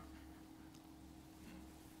 Otmar.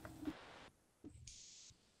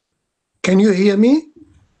 Can you hear me?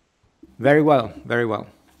 Very well, very well.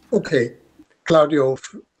 Okay. Claudio,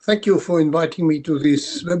 thank you for inviting me to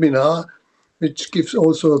this webinar, which gives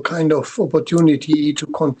also a kind of opportunity to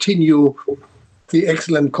continue the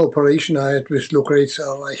excellent cooperation I had with Lucrezia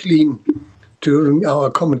Reichlin during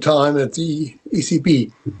our common time at the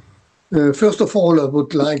ECB. First of all, I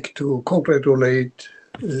would like to congratulate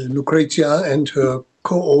Lucrezia and her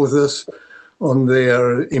co-authors on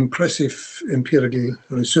their impressive empirical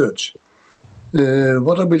research.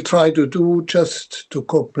 What I will try to do, just to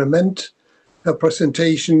complement her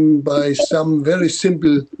presentation by some very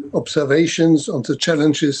simple observations on the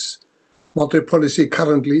challenges monetary policy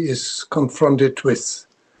currently is confronted with.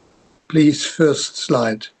 Please, first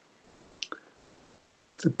slide.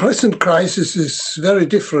 The present crisis is very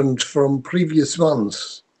different from previous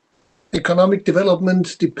ones. Economic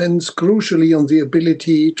development depends crucially on the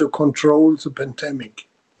ability to control the pandemic.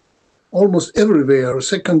 Almost everywhere, a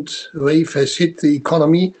second wave has hit the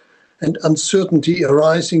economy, and uncertainty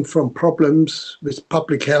arising from problems with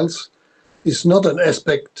public health is not an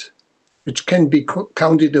aspect which can be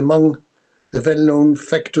counted among the well-known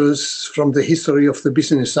factors from the history of the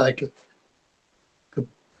business cycle. The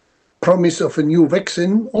promise of a new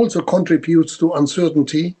vaccine also contributes to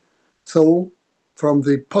uncertainty, though from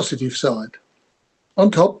the positive side.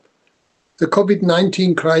 On top, the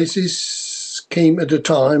COVID-19 crisis came at a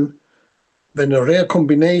time when a rare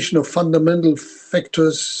combination of fundamental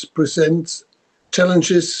factors presents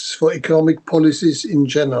challenges for economic policies in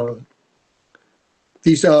general.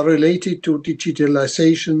 These are related to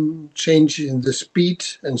digitalization, change in the speed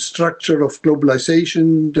and structure of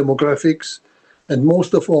globalization, demographics, and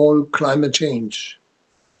most of all, climate change.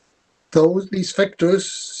 Though these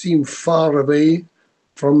factors seem far away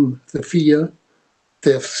from their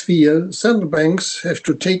sphere, central banks have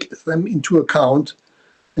to take them into account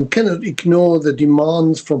and cannot ignore the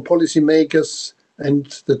demands from policymakers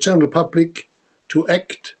and the general public to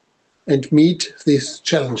act and meet these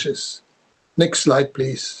challenges. Next slide,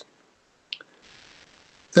 please.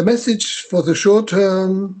 The message for the short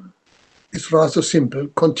term is rather simple.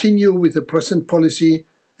 Continue with the present policy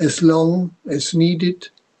as long as needed,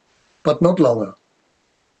 but not longer.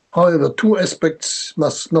 However, two aspects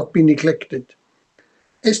must not be neglected.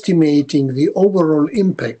 Estimating the overall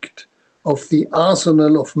impact of the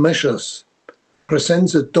arsenal of measures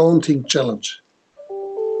presents a daunting challenge.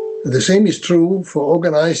 The same is true for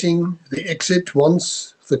organizing the exit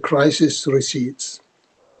once the crisis recedes.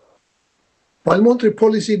 While monetary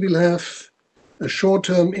policy will have a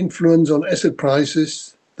short-term influence on asset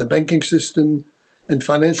prices, the banking system, and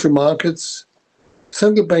financial markets,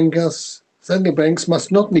 central banks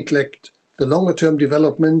must not neglect the longer-term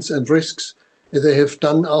developments and risks that they have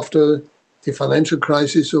done after the financial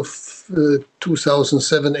crisis of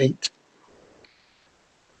 2007-8.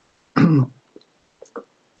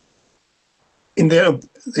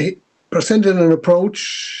 They presented an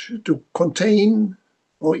approach to contain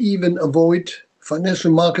or even avoid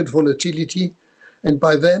financial market volatility, and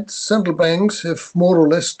by that, central banks have more or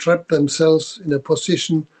less trapped themselves in a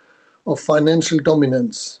position of financial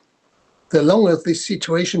dominance. The longer this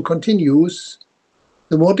situation continues,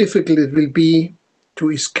 the more difficult it will be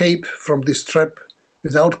to escape from this trap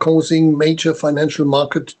without causing major financial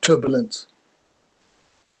market turbulence.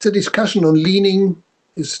 The discussion on leaning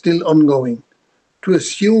is still ongoing. To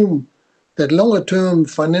assume that longer-term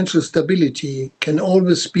financial stability can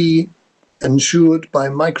always be ensured by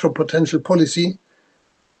macro-potential policy,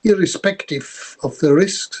 irrespective of the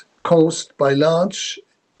risks caused by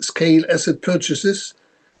large-scale asset purchases,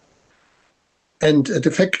 and a de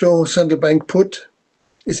facto central bank put,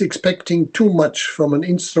 is expecting too much from an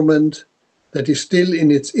instrument that is still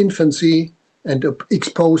in its infancy and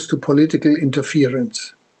exposed to political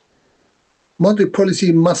interference. Monetary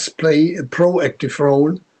policy must play a proactive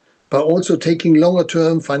role by also taking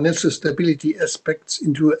longer-term financial stability aspects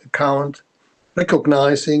into account,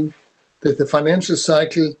 recognizing that the financial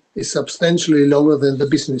cycle is substantially longer than the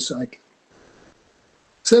business cycle.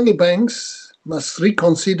 Central banks must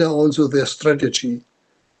reconsider also their strategy,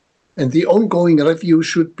 and the ongoing review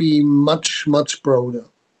should be much, much broader.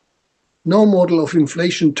 No model of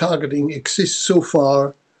inflation targeting exists so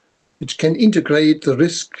far which can integrate the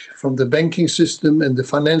risk from the banking system and the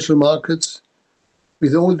financial markets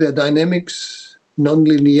with all their dynamics,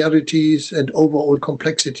 non-linearities, and overall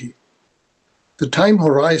complexity. The time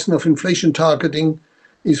horizon of inflation targeting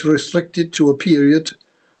is restricted to a period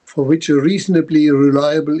for which a reasonably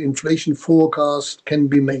reliable inflation forecast can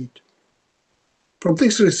be made. From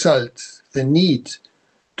this result, the need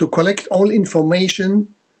to collect all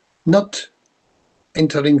information not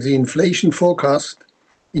entering the inflation forecast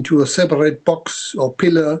into a separate box or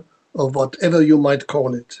pillar or whatever you might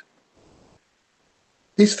call it.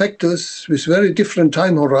 These factors with very different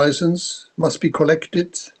time horizons must be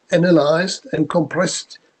collected, analyzed, and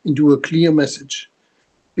compressed into a clear message.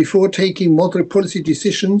 Before taking monetary policy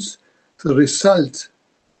decisions, the result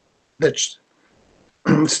that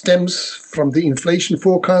stems from the inflation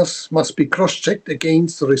forecast must be cross-checked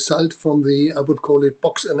against the result from the, I would call it,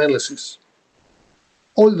 box analysis.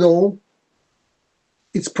 Although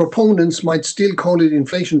its proponents might still call it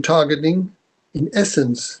inflation targeting, in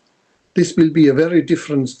essence, this will be a very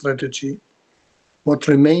different strategy. What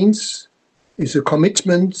remains is a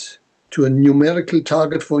commitment to a numerical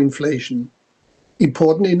target for inflation.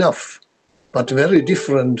 Important enough, but very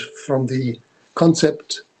different from the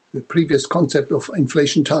previous concept of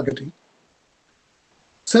inflation targeting.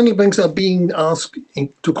 Central banks are being asked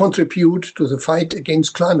to contribute to the fight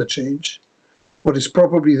against climate change, what is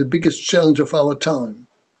probably the biggest challenge of our time.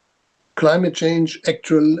 Climate change,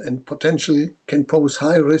 actual and potential, can pose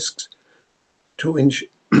high risks to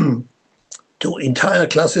entire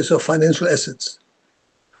classes of financial assets.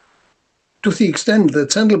 To the extent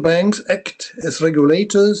that central banks act as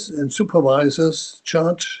regulators and supervisors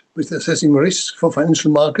charged with assessing risks for financial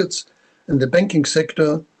markets and the banking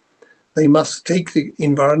sector, they must take the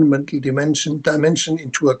environmental dimension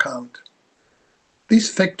into account. These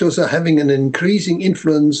factors are having an increasing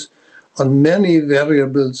influence on many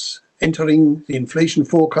variables entering the inflation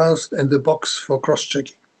forecast and the box for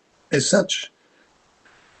cross-checking. As such,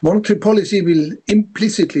 monetary policy will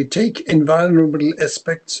implicitly take environmental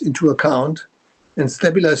aspects into account, and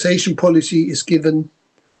stabilization policy is given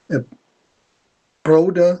a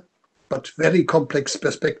broader but very complex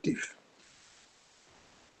perspective.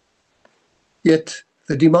 Yet,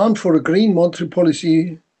 the demand for a green monetary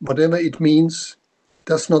policy, whatever it means,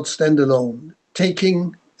 does not stand alone.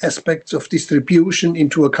 Taking aspects of distribution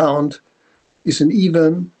into account is an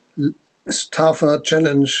even tougher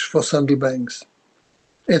challenge for central banks.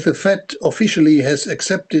 As the Fed officially has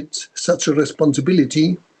accepted such a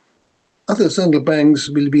responsibility, other central banks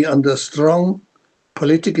will be under strong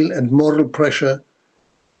political and moral pressure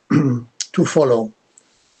to follow.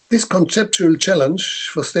 This conceptual challenge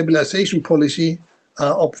for stabilization policy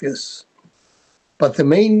are obvious, but the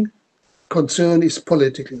main concern is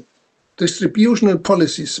political. Distributional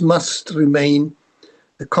policies must remain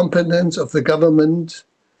the competence of the government,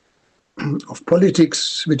 of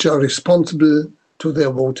politics which are responsible to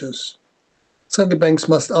their voters. Central banks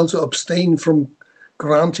must also abstain from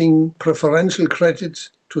granting preferential credit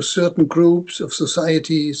to certain groups of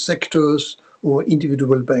society, sectors, or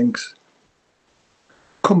individual banks.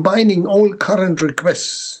 Combining all current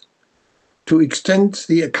requests to extend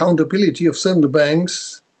the accountability of central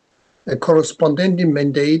banks, a corresponding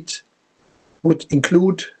mandate would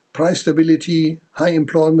include price stability, high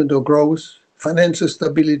employment or growth, financial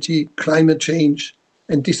stability, climate change,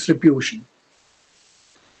 and distribution.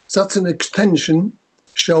 Such an extension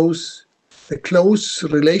shows the close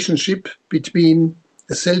relationship between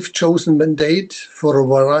a self-chosen mandate for a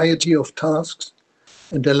variety of tasks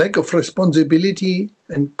and a lack of responsibility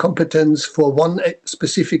and competence for one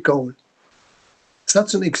specific goal.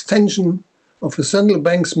 Such an extension of a central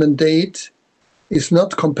bank's mandate is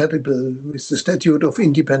not compatible with the statute of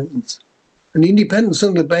independence. An independent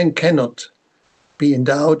central bank cannot be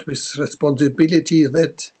endowed with responsibility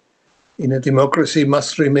that, in a democracy,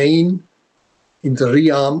 must remain in the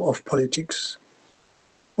realm of politics.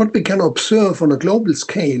 What we can observe on a global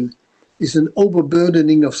scale is an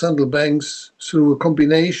overburdening of central banks through a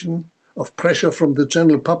combination of pressure from the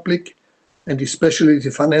general public and especially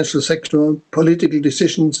the financial sector, political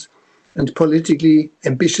decisions, and politically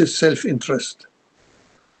ambitious self-interest.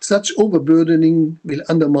 Such overburdening will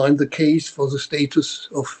undermine the case for the status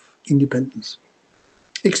of independence.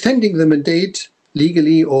 Extending the mandate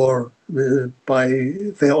legally or by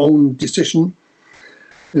their own decision,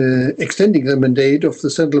 extending the mandate of the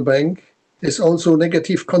central bank has also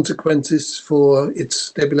negative consequences for its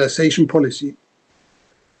stabilization policy.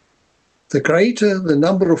 The greater the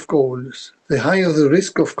number of goals, the higher the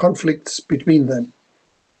risk of conflicts between them.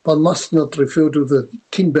 One must not refer to the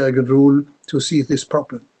Tinbergen rule to see this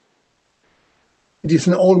problem. It is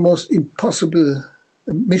an almost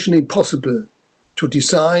mission impossible to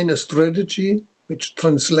design a strategy which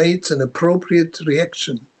translates an appropriate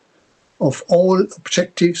reaction of all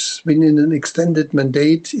objectives within an extended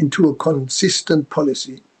mandate into a consistent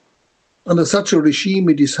policy. Under such a regime,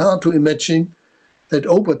 it is hard to imagine that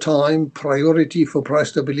over time, priority for price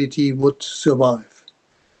stability would survive.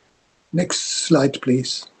 Next slide,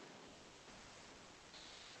 please.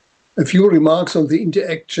 A few remarks on the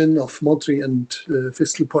interaction of monetary and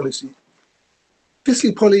fiscal policy.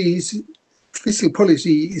 Fiscal policy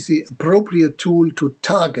is the appropriate tool to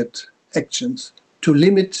target actions, to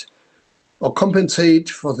limit or compensate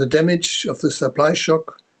for the damage of the supply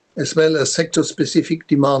shock, as well as sector-specific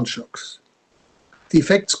demand shocks. The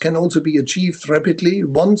effects can also be achieved rapidly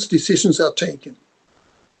once decisions are taken.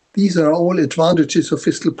 These are all advantages of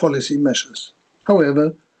fiscal policy measures.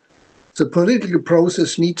 However, the political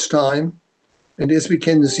process needs time, and as we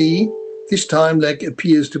can see, this time lag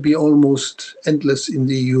appears to be almost endless in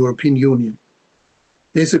the European Union.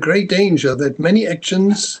 There's a great danger that many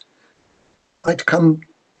actions might come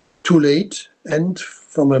too late and,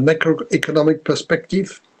 from a macroeconomic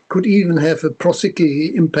perspective, could even have a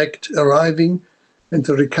procyclical impact arriving when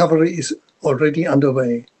the recovery is already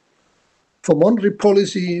underway. For monetary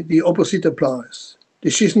policy, the opposite applies.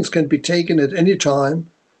 Decisions can be taken at any time.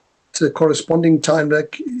 The corresponding time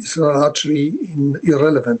lag is largely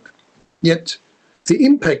irrelevant. Yet, the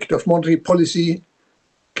impact of monetary policy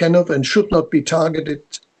cannot and should not be targeted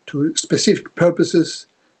to specific purposes,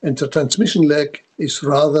 and the transmission lag is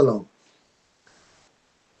rather long.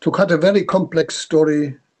 To cut a very complex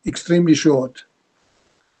story extremely short,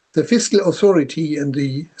 the fiscal authority and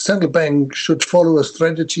the central bank should follow a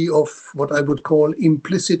strategy of what I would call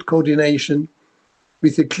implicit coordination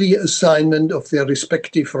with a clear assignment of their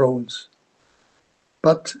respective roles.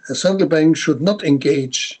 But a central bank should not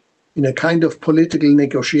engage in a kind of political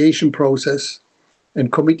negotiation process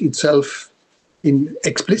and commit itself in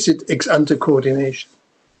explicit ex-ante coordination.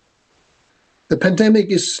 The pandemic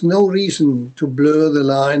is no reason to blur the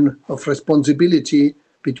line of responsibility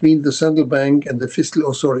between the central bank and the fiscal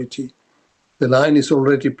authority. The line is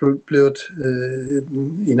already blurred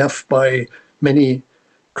enough by many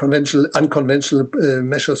unconventional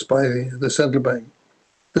measures by the central bank.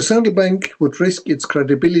 The central bank would risk its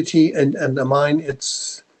credibility and undermine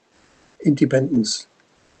its independence.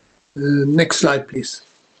 Next slide, please.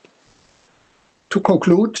 To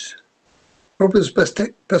conclude, from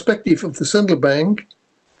the perspective of the central bank,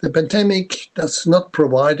 the pandemic does not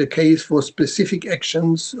provide a case for specific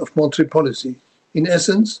actions of monetary policy. In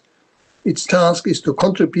essence, its task is to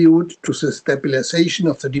contribute to the stabilization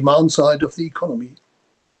of the demand side of the economy.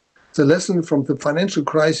 The lesson from the financial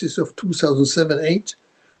crisis of 2007-8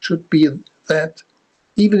 should be that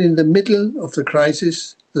even in the middle of the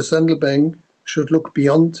crisis, the central bank should look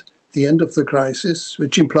beyond the end of the crisis,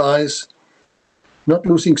 which implies not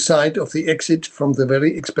losing sight of the exit from the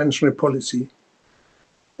very expansionary policy.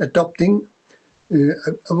 I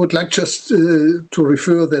would like just to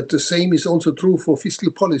refer that the same is also true for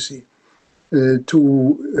fiscal policy.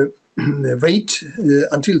 To wait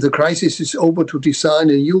until the crisis is over to design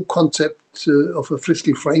a new concept of a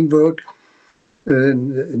fiscal framework, a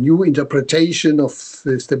new interpretation of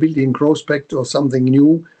the Stability and Growth Pact or something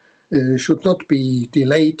new should not be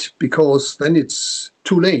delayed, because then it's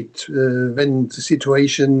too late when the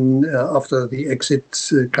situation after the exit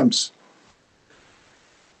comes.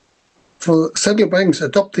 For central banks,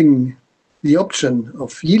 adopting the option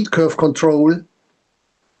of yield curve control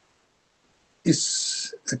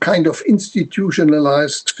is a kind of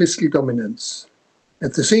institutionalized fiscal dominance.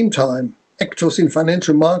 At the same time, actors in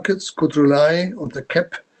financial markets could rely on the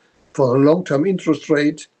cap for a long-term interest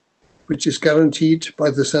rate, which is guaranteed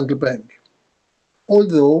by the central bank.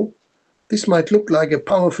 Although this might look like a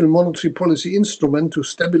powerful monetary policy instrument to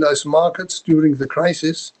stabilize markets during the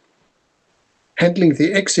crisis, handling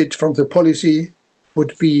the exit from the policy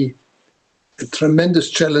would be a tremendous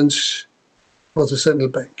challenge for the central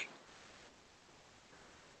bank.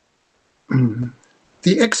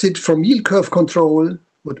 The exit from yield curve control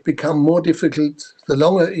would become more difficult the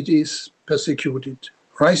longer it is persecuted.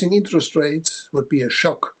 Rising interest rates would be a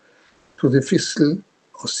shock to the fiscal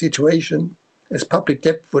situation, as public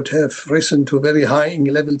debt would have risen to very high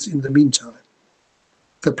levels in the meantime.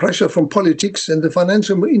 The pressure from politics and the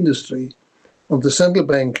financial industry on the central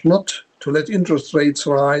bank not to let interest rates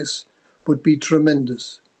rise would be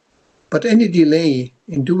tremendous. But any delay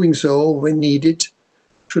in doing so when needed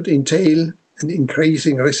should entail an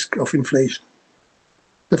increasing risk of inflation.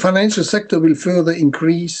 The financial sector will further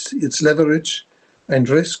increase its leverage and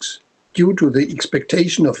risks due to the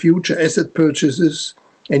expectation of future asset purchases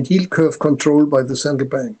and yield curve control by the central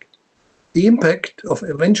bank. The impact of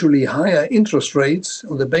eventually higher interest rates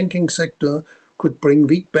on the banking sector could bring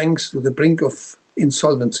weak banks to the brink of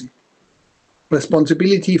insolvency.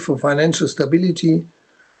 Responsibility for financial stability,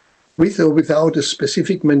 with or without a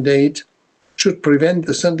specific mandate, should prevent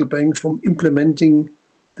the central bank from implementing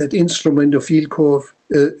that instrument of yield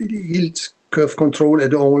curve control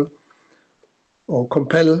at all, or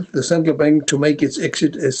compel the central bank to make its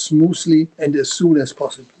exit as smoothly and as soon as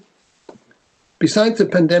possible. Besides the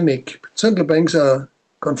pandemic, central banks are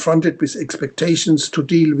confronted with expectations to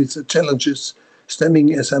deal with the challenges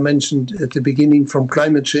stemming, as I mentioned at the beginning, from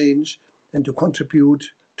climate change and to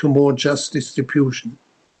contribute to more just distribution.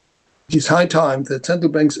 It is high time that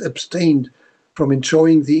central banks abstained from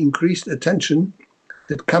enjoying the increased attention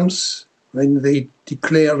that comes when they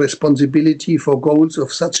declare responsibility for goals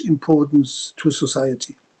of such importance to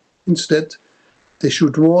society. Instead, they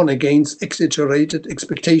should warn against exaggerated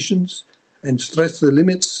expectations and stress the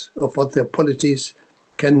limits of what their policies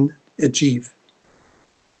can achieve.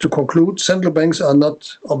 To conclude, central banks are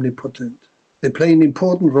not omnipotent. They play an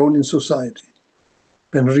important role in society.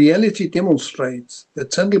 When reality demonstrates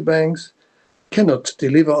that central banks cannot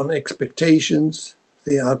deliver on expectations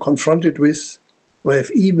they are confronted with, or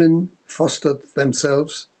have even fostered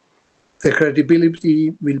themselves, their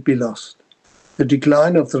credibility will be lost. The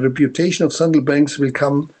decline of the reputation of central banks will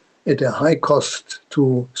come at a high cost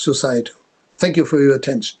to society. Thank you for your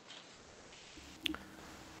attention.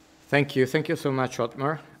 Thank you. Thank you so much,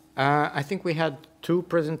 Otmar. I think we had two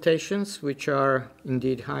presentations which are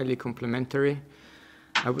indeed highly complementary.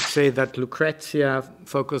 I would say that Lucrezia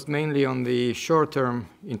focused mainly on the short-term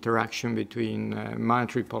interaction between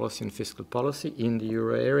monetary policy and fiscal policy in the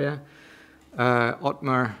euro area.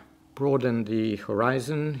 Otmar broadened the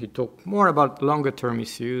horizon. He talked more about longer-term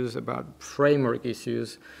issues, about framework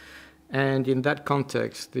issues, and in that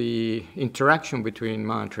context, the interaction between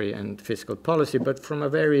monetary and fiscal policy, but from a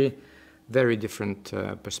very, very different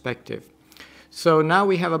perspective. So now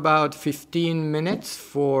we have about 15 minutes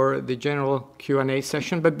for the general Q&A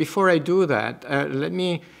session. But before I do that, let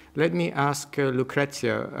me ask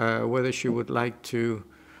Lucrezia whether she would like to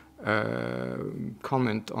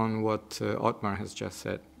comment on what Otmar has just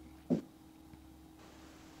said.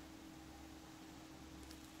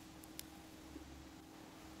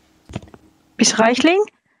 Ms. Reichlin,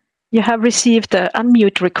 you have received an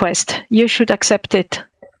unmute request. You should accept it.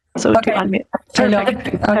 So okay. Hello.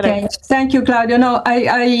 Okay. Hello. Thank you, Claudio. No,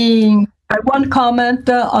 I won't comment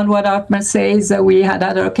on what Otmar says. We had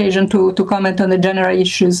other occasion to comment on the general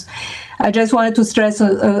issues. I just wanted to stress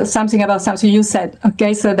something about something you said.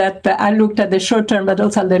 Okay, so that I looked at the short term, but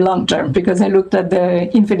also at the long term, because I looked at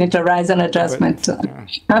the infinite horizon adjustment.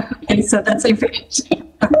 Okay, so that's infinite.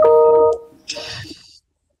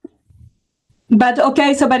 But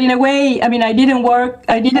okay, so but in a way, I mean, I didn't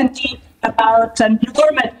think about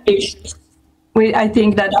normative issues. I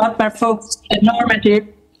think that Otmar focused on the normative,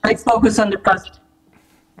 I focus on the positive.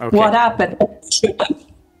 Okay. What happened?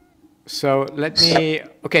 So let me,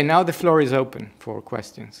 okay, now the floor is open for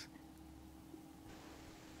questions.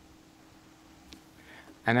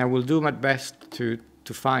 And I will do my best to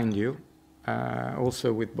find you,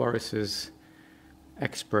 also with Boris's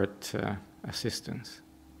expert assistance.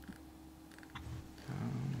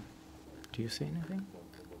 Do you see anything?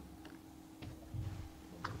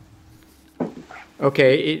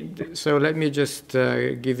 Okay, so let me just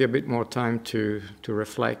give you a bit more time to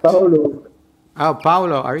reflect. Paolo. Oh,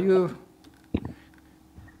 Paolo, are you?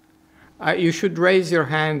 You should raise your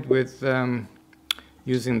hand with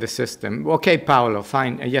using the system. Okay, Paolo,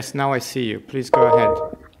 fine. Yes, now I see you. Please go ahead.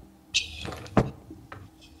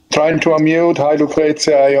 Trying to unmute. Hi,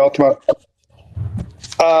 Lucrezia. Hi, Otmar.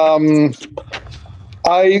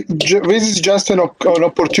 This is just an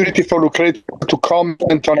opportunity for Lucrezia to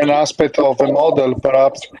comment on an aspect of the model,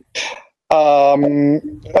 perhaps.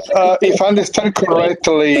 If I understand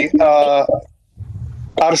correctly,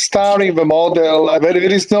 R star in the model, there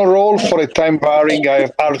is no role for a time varying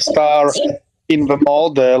R star in the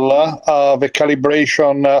model. The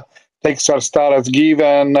calibration takes R star as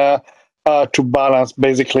given to balance.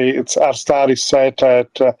 Basically, it's R star is set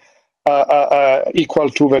at equal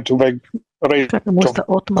to the rate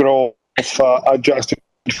of growth adjusted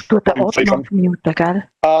for inflation.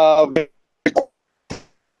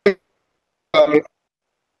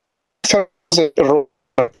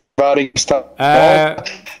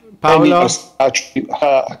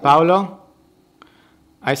 Paolo,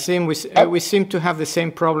 I seem we seem to have the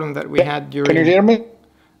same problem that we had during. Can you hear me?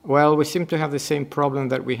 Well, we seem to have the same problem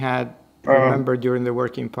that we had. Remember during the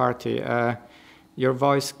working party, your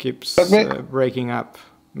voice keeps breaking up.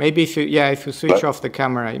 Maybe if you switch off the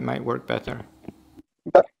camera, it might work better.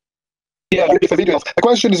 Yeah, the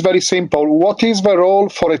question is very simple. What is the role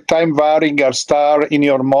for a time varying R star in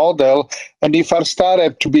your model? And if R star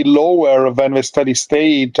had to be lower than the steady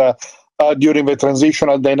state during the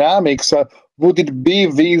transitional dynamics, would it be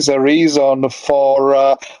this a reason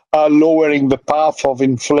for lowering the path of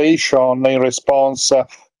inflation in response to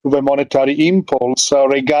the monetary impulse,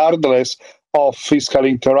 regardless of fiscal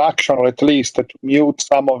interaction, or at least to mute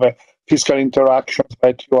some of the fiscal interactions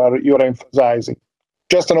that you're emphasizing?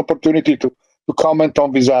 Just an opportunity to comment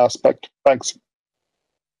on this aspect. Thanks.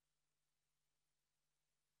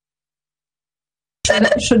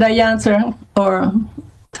 Should I answer? Or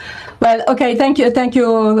Well, okay, thank you,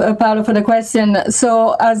 Paolo, for the question.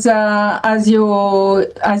 So, as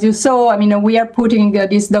you saw, I mean, we are putting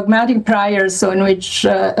these dogmatic priors, so in which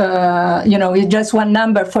with just one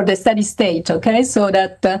number for the steady state. Okay, so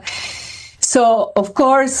that so of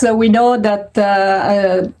course we know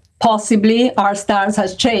that possibly our stars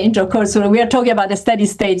has changed. Of course, we are talking about the steady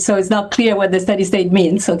state, so it's not clear what the steady state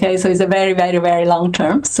means. Okay, so it's a very, very, very long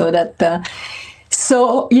term. So that.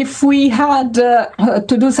 So if we had to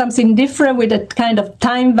do something different with a kind of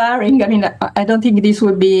time varying, I mean, I don't think this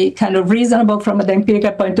would be kind of reasonable from the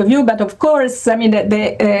empirical point of view. But of course, I mean,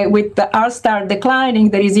 with the R star declining,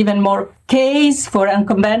 there is even more case for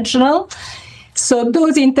unconventional. So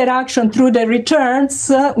those interactions through the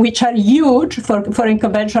returns, which are huge for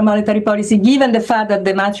unconventional monetary policy, given the fact that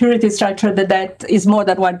the maturity structure of the debt is more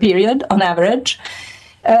than one period on average,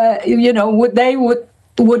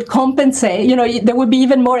 would compensate, there would be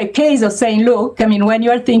even more a case of saying, look, I mean, when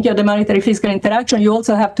you are thinking of the monetary fiscal interaction, you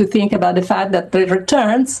also have to think about the fact that the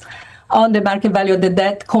returns on the market value of the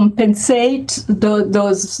debt compensate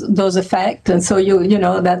those effects. And so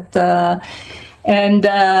and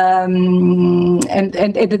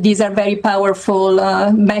these are very powerful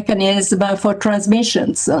mechanisms for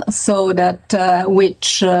transmissions, so that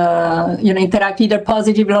which interact either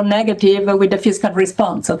positive or negative with the fiscal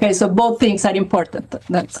response. Okay, so both things are important.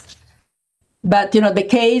 But the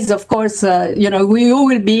case, of course, we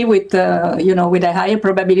will be with with a higher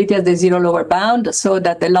probability as the zero lower bound, so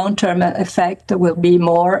that the long-term effect will be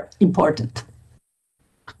more important.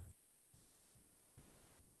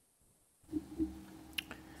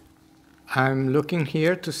 I'm looking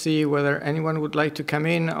here to see whether anyone would like to come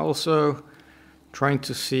in. Also trying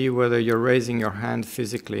to see whether you're raising your hand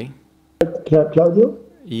physically. Claudio?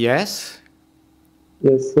 Yes?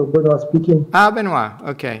 Yes, so Benoit speaking. Benoit,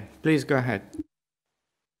 okay. Please go ahead.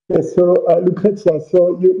 Yes, so Lucrezia,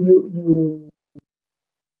 so you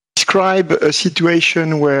describe a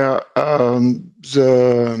situation where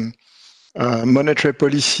the monetary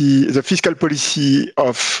policy, the fiscal policy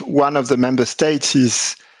of one of the member states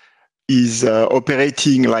is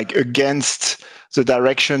operating like against the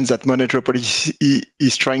direction that monetary policy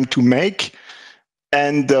is trying to make.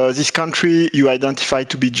 And this country you identify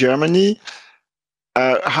to be Germany.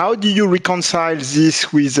 How do you reconcile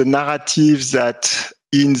this with the narrative that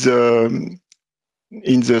in the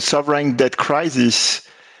sovereign debt crisis,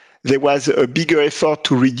 there was a bigger effort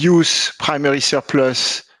to reduce primary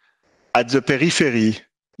surplus at the periphery,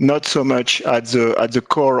 not so much at the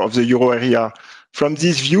core of the euro area? From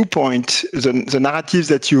this viewpoint, the narrative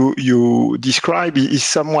that you describe is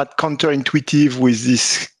somewhat counterintuitive with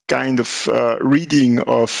this kind of reading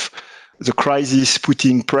of the crisis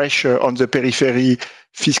putting pressure on the periphery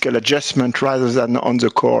fiscal adjustment rather than on the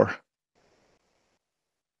core.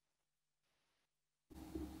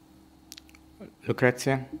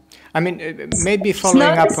 Lucrezia? I mean, maybe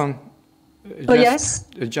following up on...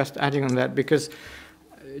 Just adding on that, because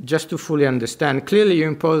just to fully understand, clearly you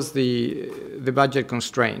impose the budget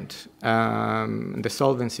constraint, the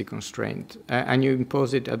solvency constraint, and you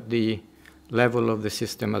impose it at the level of the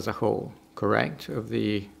system as a whole, correct? Of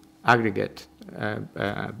the aggregate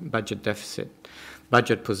budget deficit,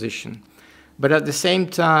 budget position. But at the same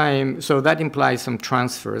time, so that implies some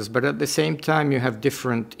transfers, but at the same time you have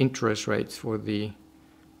different interest rates for the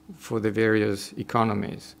various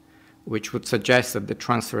economies, which would suggest that the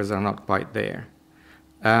transfers are not quite there.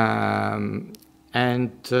 And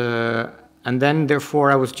then,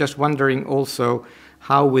 therefore, I was just wondering also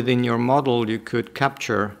how within your model you could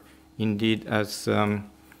capture, indeed, as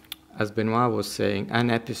Benoit was saying,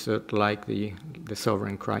 an episode like the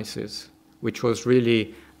sovereign crisis, which was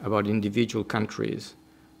really about individual countries.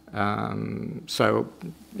 So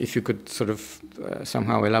if you could sort of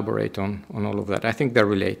somehow elaborate on all of that. I think they're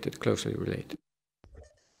related, closely related.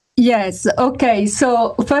 Yes, okay.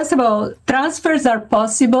 So first of all, transfers are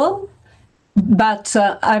possible, but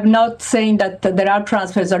I'm not saying that there are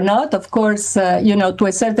transfers or not. Of course, to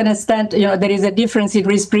a certain extent, there is a difference in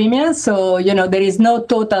risk premium. So, there is no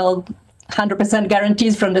total 100%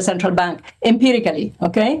 guarantees from the central bank empirically,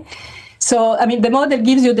 okay? So, I mean, the model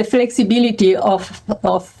gives you the flexibility of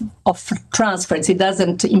transfers. It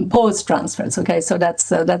doesn't impose transfers, okay? So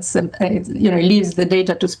it leaves the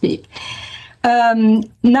data to speak.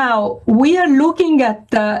 Now, we are looking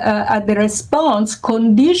at the response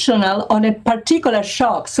conditional on a particular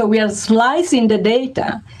shock. So we are slicing the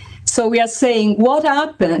data. So we are saying what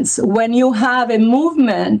happens when you have a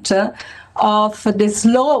movement of the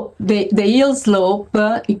slope, the yield slope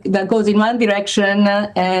that goes in one direction,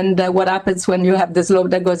 and what happens when you have the slope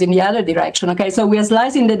that goes in the other direction. Okay, so we are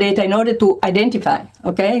slicing the data in order to identify,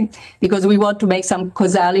 okay, because we want to make some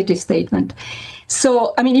causality statement.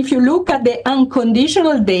 So, I mean, if you look at the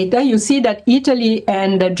unconditional data, you see that Italy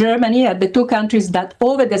and Germany are the two countries that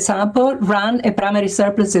over the sample run a primary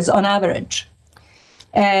surpluses on average.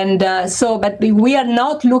 And but we are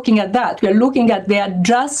not looking at that. We are looking at the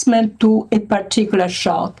adjustment to a particular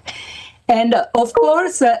shock. And of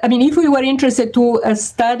course, I mean, if we were interested to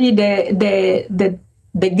study the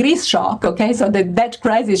Greece shock, okay, so the debt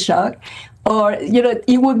crisis shock, or, you know,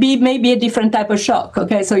 it would be maybe a different type of shock,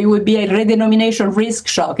 okay, so it would be a redenomination risk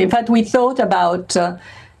shock. In fact, we thought about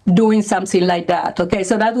doing something like that, okay,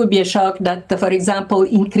 so that would be a shock that, for example,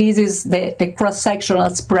 increases the cross-sectional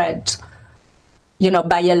spread, you know,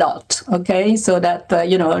 by a lot, okay? So that,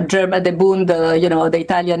 you know, the Bund, you know, the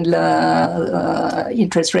Italian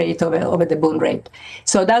interest rate over the Bund rate.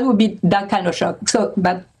 So that would be that kind of shock. So,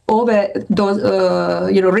 but over those,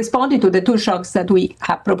 you know, responding to the two shocks that we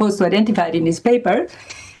have proposed to identify in this paper,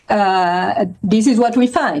 this is what we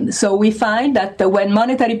find. So we find that when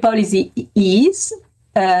monetary policy ease,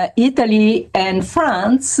 Italy and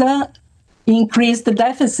France increase the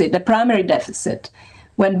deficit, the primary deficit.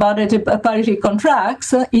 When monetary policy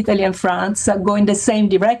contracts, Italy and France go in the same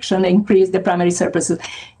direction, increase the primary surpluses.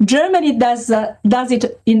 Germany does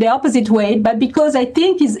it in the opposite way, but because I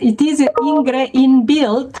think it is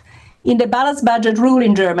inbuilt in the balanced budget rule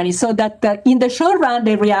in Germany, so that in the short run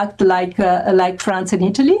they react like France and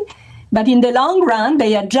Italy, but in the long run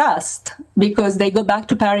they adjust because they go back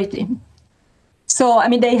to parity. So, I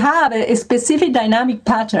mean, they have a specific dynamic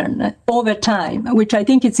pattern over time, which I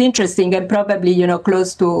think is interesting and probably, you know,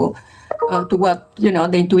 close to what, you know,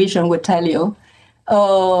 the intuition would tell you.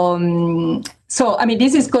 So, I mean,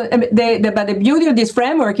 this is, but the beauty of this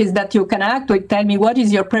framework is that you can actually tell me what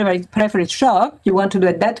is your preferred shock. You want to do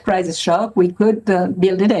a debt crisis shock, we could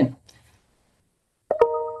build it in.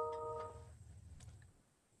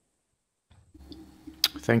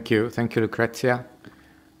 Thank you, Lucrezia.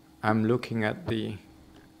 I'm looking at the.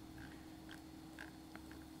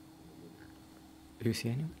 Do you see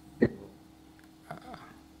any?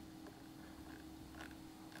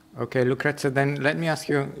 Okay, Lucrezia, then let me ask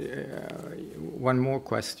you one more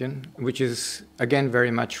question, which is, again,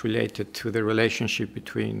 very much related to the relationship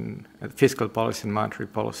between fiscal policy and monetary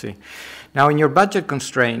policy. Now, in your budget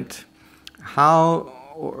constraint, how,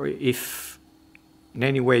 or if in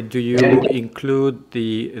any way, do you include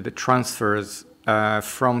the transfers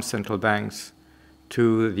from central banks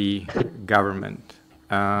to the government?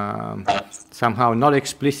 Somehow, not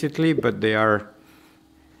explicitly, but they are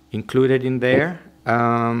included in there.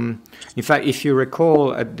 In fact, if you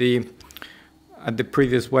recall, at the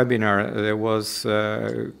previous webinar, there was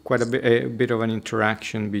quite a bit of an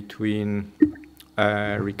interaction between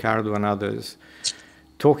Riccardo and others,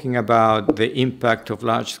 talking about the impact of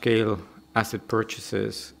large-scale asset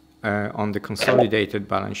purchases on the consolidated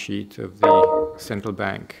balance sheet of the central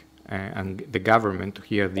bank and the government,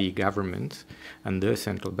 here the government and the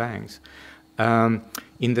central banks,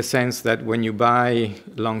 in the sense that when you buy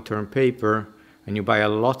long-term paper and you buy a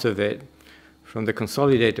lot of it, from the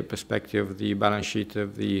consolidated perspective of the balance sheet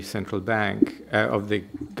of the central bank, of the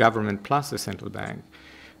government plus the central bank,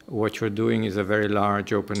 what you're doing is a very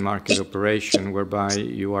large open market operation whereby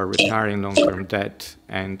you are retiring long-term debt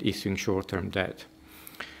and issuing short-term debt.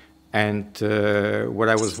 And what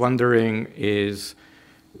I was wondering is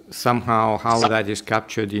somehow how that is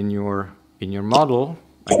captured in your model,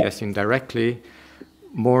 I guess indirectly.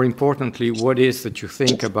 More importantly, what is that you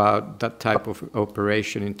think about that type of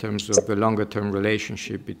operation in terms of the longer-term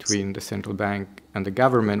relationship between the central bank and the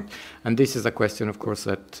government? And this is a question, of course,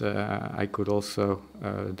 that I could also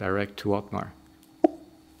direct to Otmar.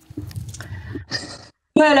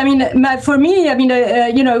 Well, I mean, for me, I mean,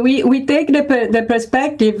 you know, we take the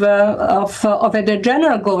perspective of the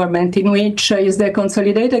general government, in which is the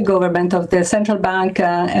consolidated government of the central bank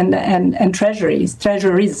and treasuries,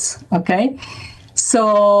 okay?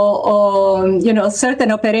 So, you know,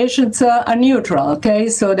 certain operations are neutral, okay?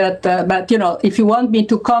 So that, but, you know, if you want me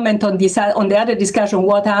to comment on this, on the other discussion,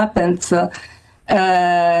 what happens, you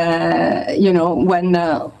know,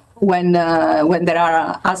 when there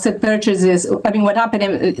are asset purchases, I mean, what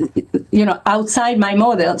happened, you know, outside my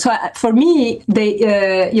model. So for me,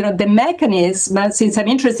 you know, the mechanism, since I'm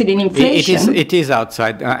interested in inflation. It is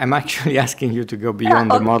outside. I'm actually asking you to go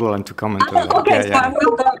beyond the model and to comment on it. Okay, so I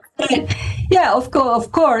will go. Yeah, of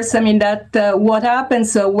course. I mean, that what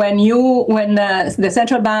happens when the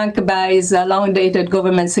central bank buys long-dated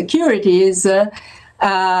government securities,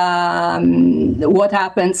 what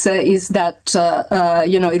happens is that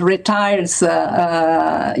it retires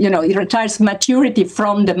maturity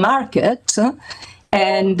from the market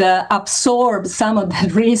and absorbs some of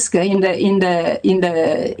that risk in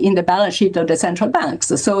the balance sheet of the central banks.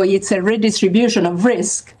 So it's a redistribution of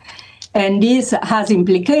risk. And this has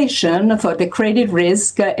implication for the credit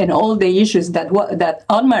risk and all the issues that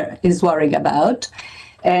Otmar is worrying about.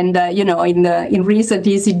 And, in recent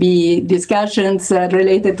ECB discussions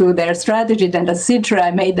related to their strategy, and etc.,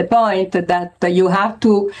 I made the point that you have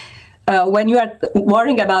to, when you are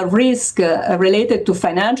worrying about risk related to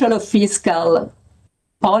financial or fiscal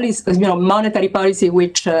policy, monetary policy,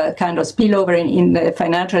 which kind of spill over in the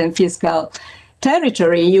financial and fiscal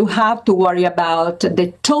territory, you have to worry about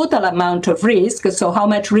the total amount of risk, so how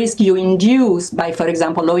much risk you induce by, for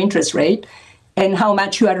example, low interest rate, and how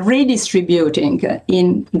much you are redistributing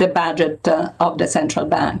in the budget of the central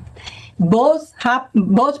bank. Both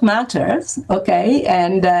matters, okay,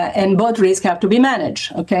 and both risks have to be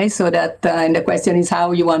managed, okay, so that, and the question is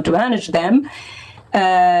how you want to manage them.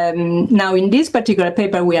 Now, in this particular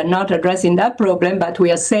paper, we are not addressing that problem, but we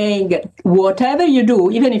are saying whatever you do,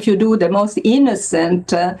 even if you do the most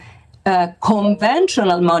innocent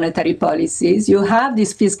conventional monetary policies, you have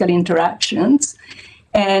these fiscal interactions.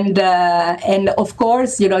 And of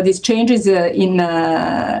course, these changes you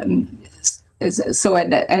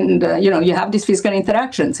have these fiscal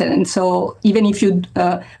interactions. And so even if you,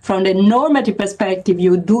 from the normative perspective,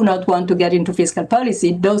 you do not want to get into fiscal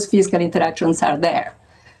policy, those fiscal interactions are there.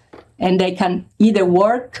 And they can either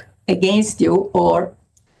work against you or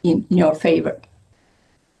in your favor.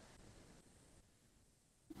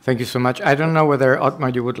 Thank you so much. I don't know whether, Otmar,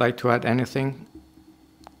 you would like to add anything?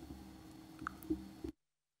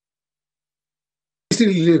 I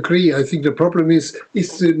still agree. I think the problem is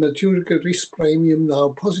the maturity risk premium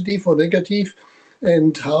now positive or negative,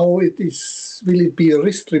 and how will it be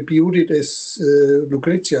redistributed, as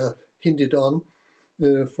Lucrezia hinted on,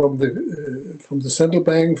 from the central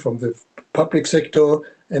bank, from the public sector,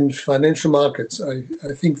 and financial markets. I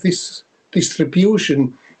think this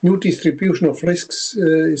new distribution of risks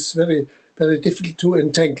is very, very difficult to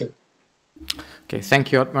entangle. Okay,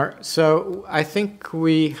 thank you, Otmar. So I think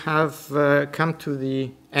we have come to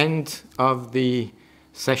the end of the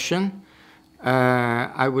session.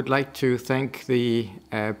 I would like to thank the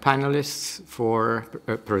panelists, for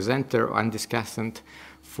presenter and discussant,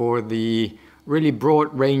 for the really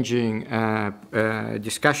broad-ranging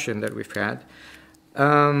discussion that we've had.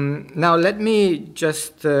 Now, let me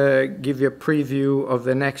just give you a preview of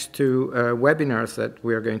the next two webinars that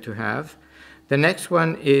we are going to have. The next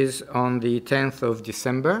one is on the 10th of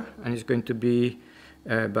December, and it's going to be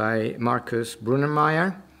by Markus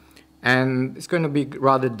Brunnermeier. And it's going to be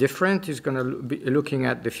rather different. It's going to be looking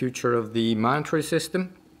at the future of the monetary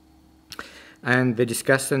system. And the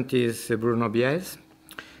discussant is Bruno Bies.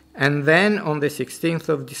 And then on the 16th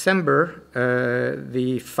of December,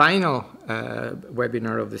 the final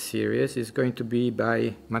webinar of the series is going to be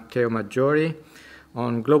by Matteo Maggiori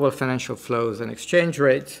on global financial flows and exchange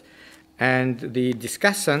rates. And the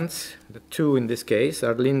discussants, the two in this case,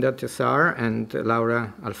 are Linda Tessar and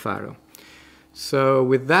Laura Alfaro. So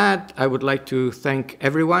with that, I would like to thank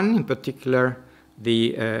everyone, in particular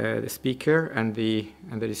the speaker and the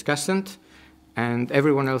discussant, and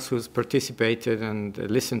everyone else who's participated and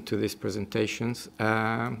listened to these presentations.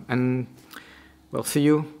 And we'll see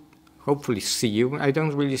you, hopefully see you. I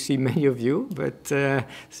don't really see many of you, but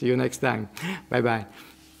see you next time. Bye-bye.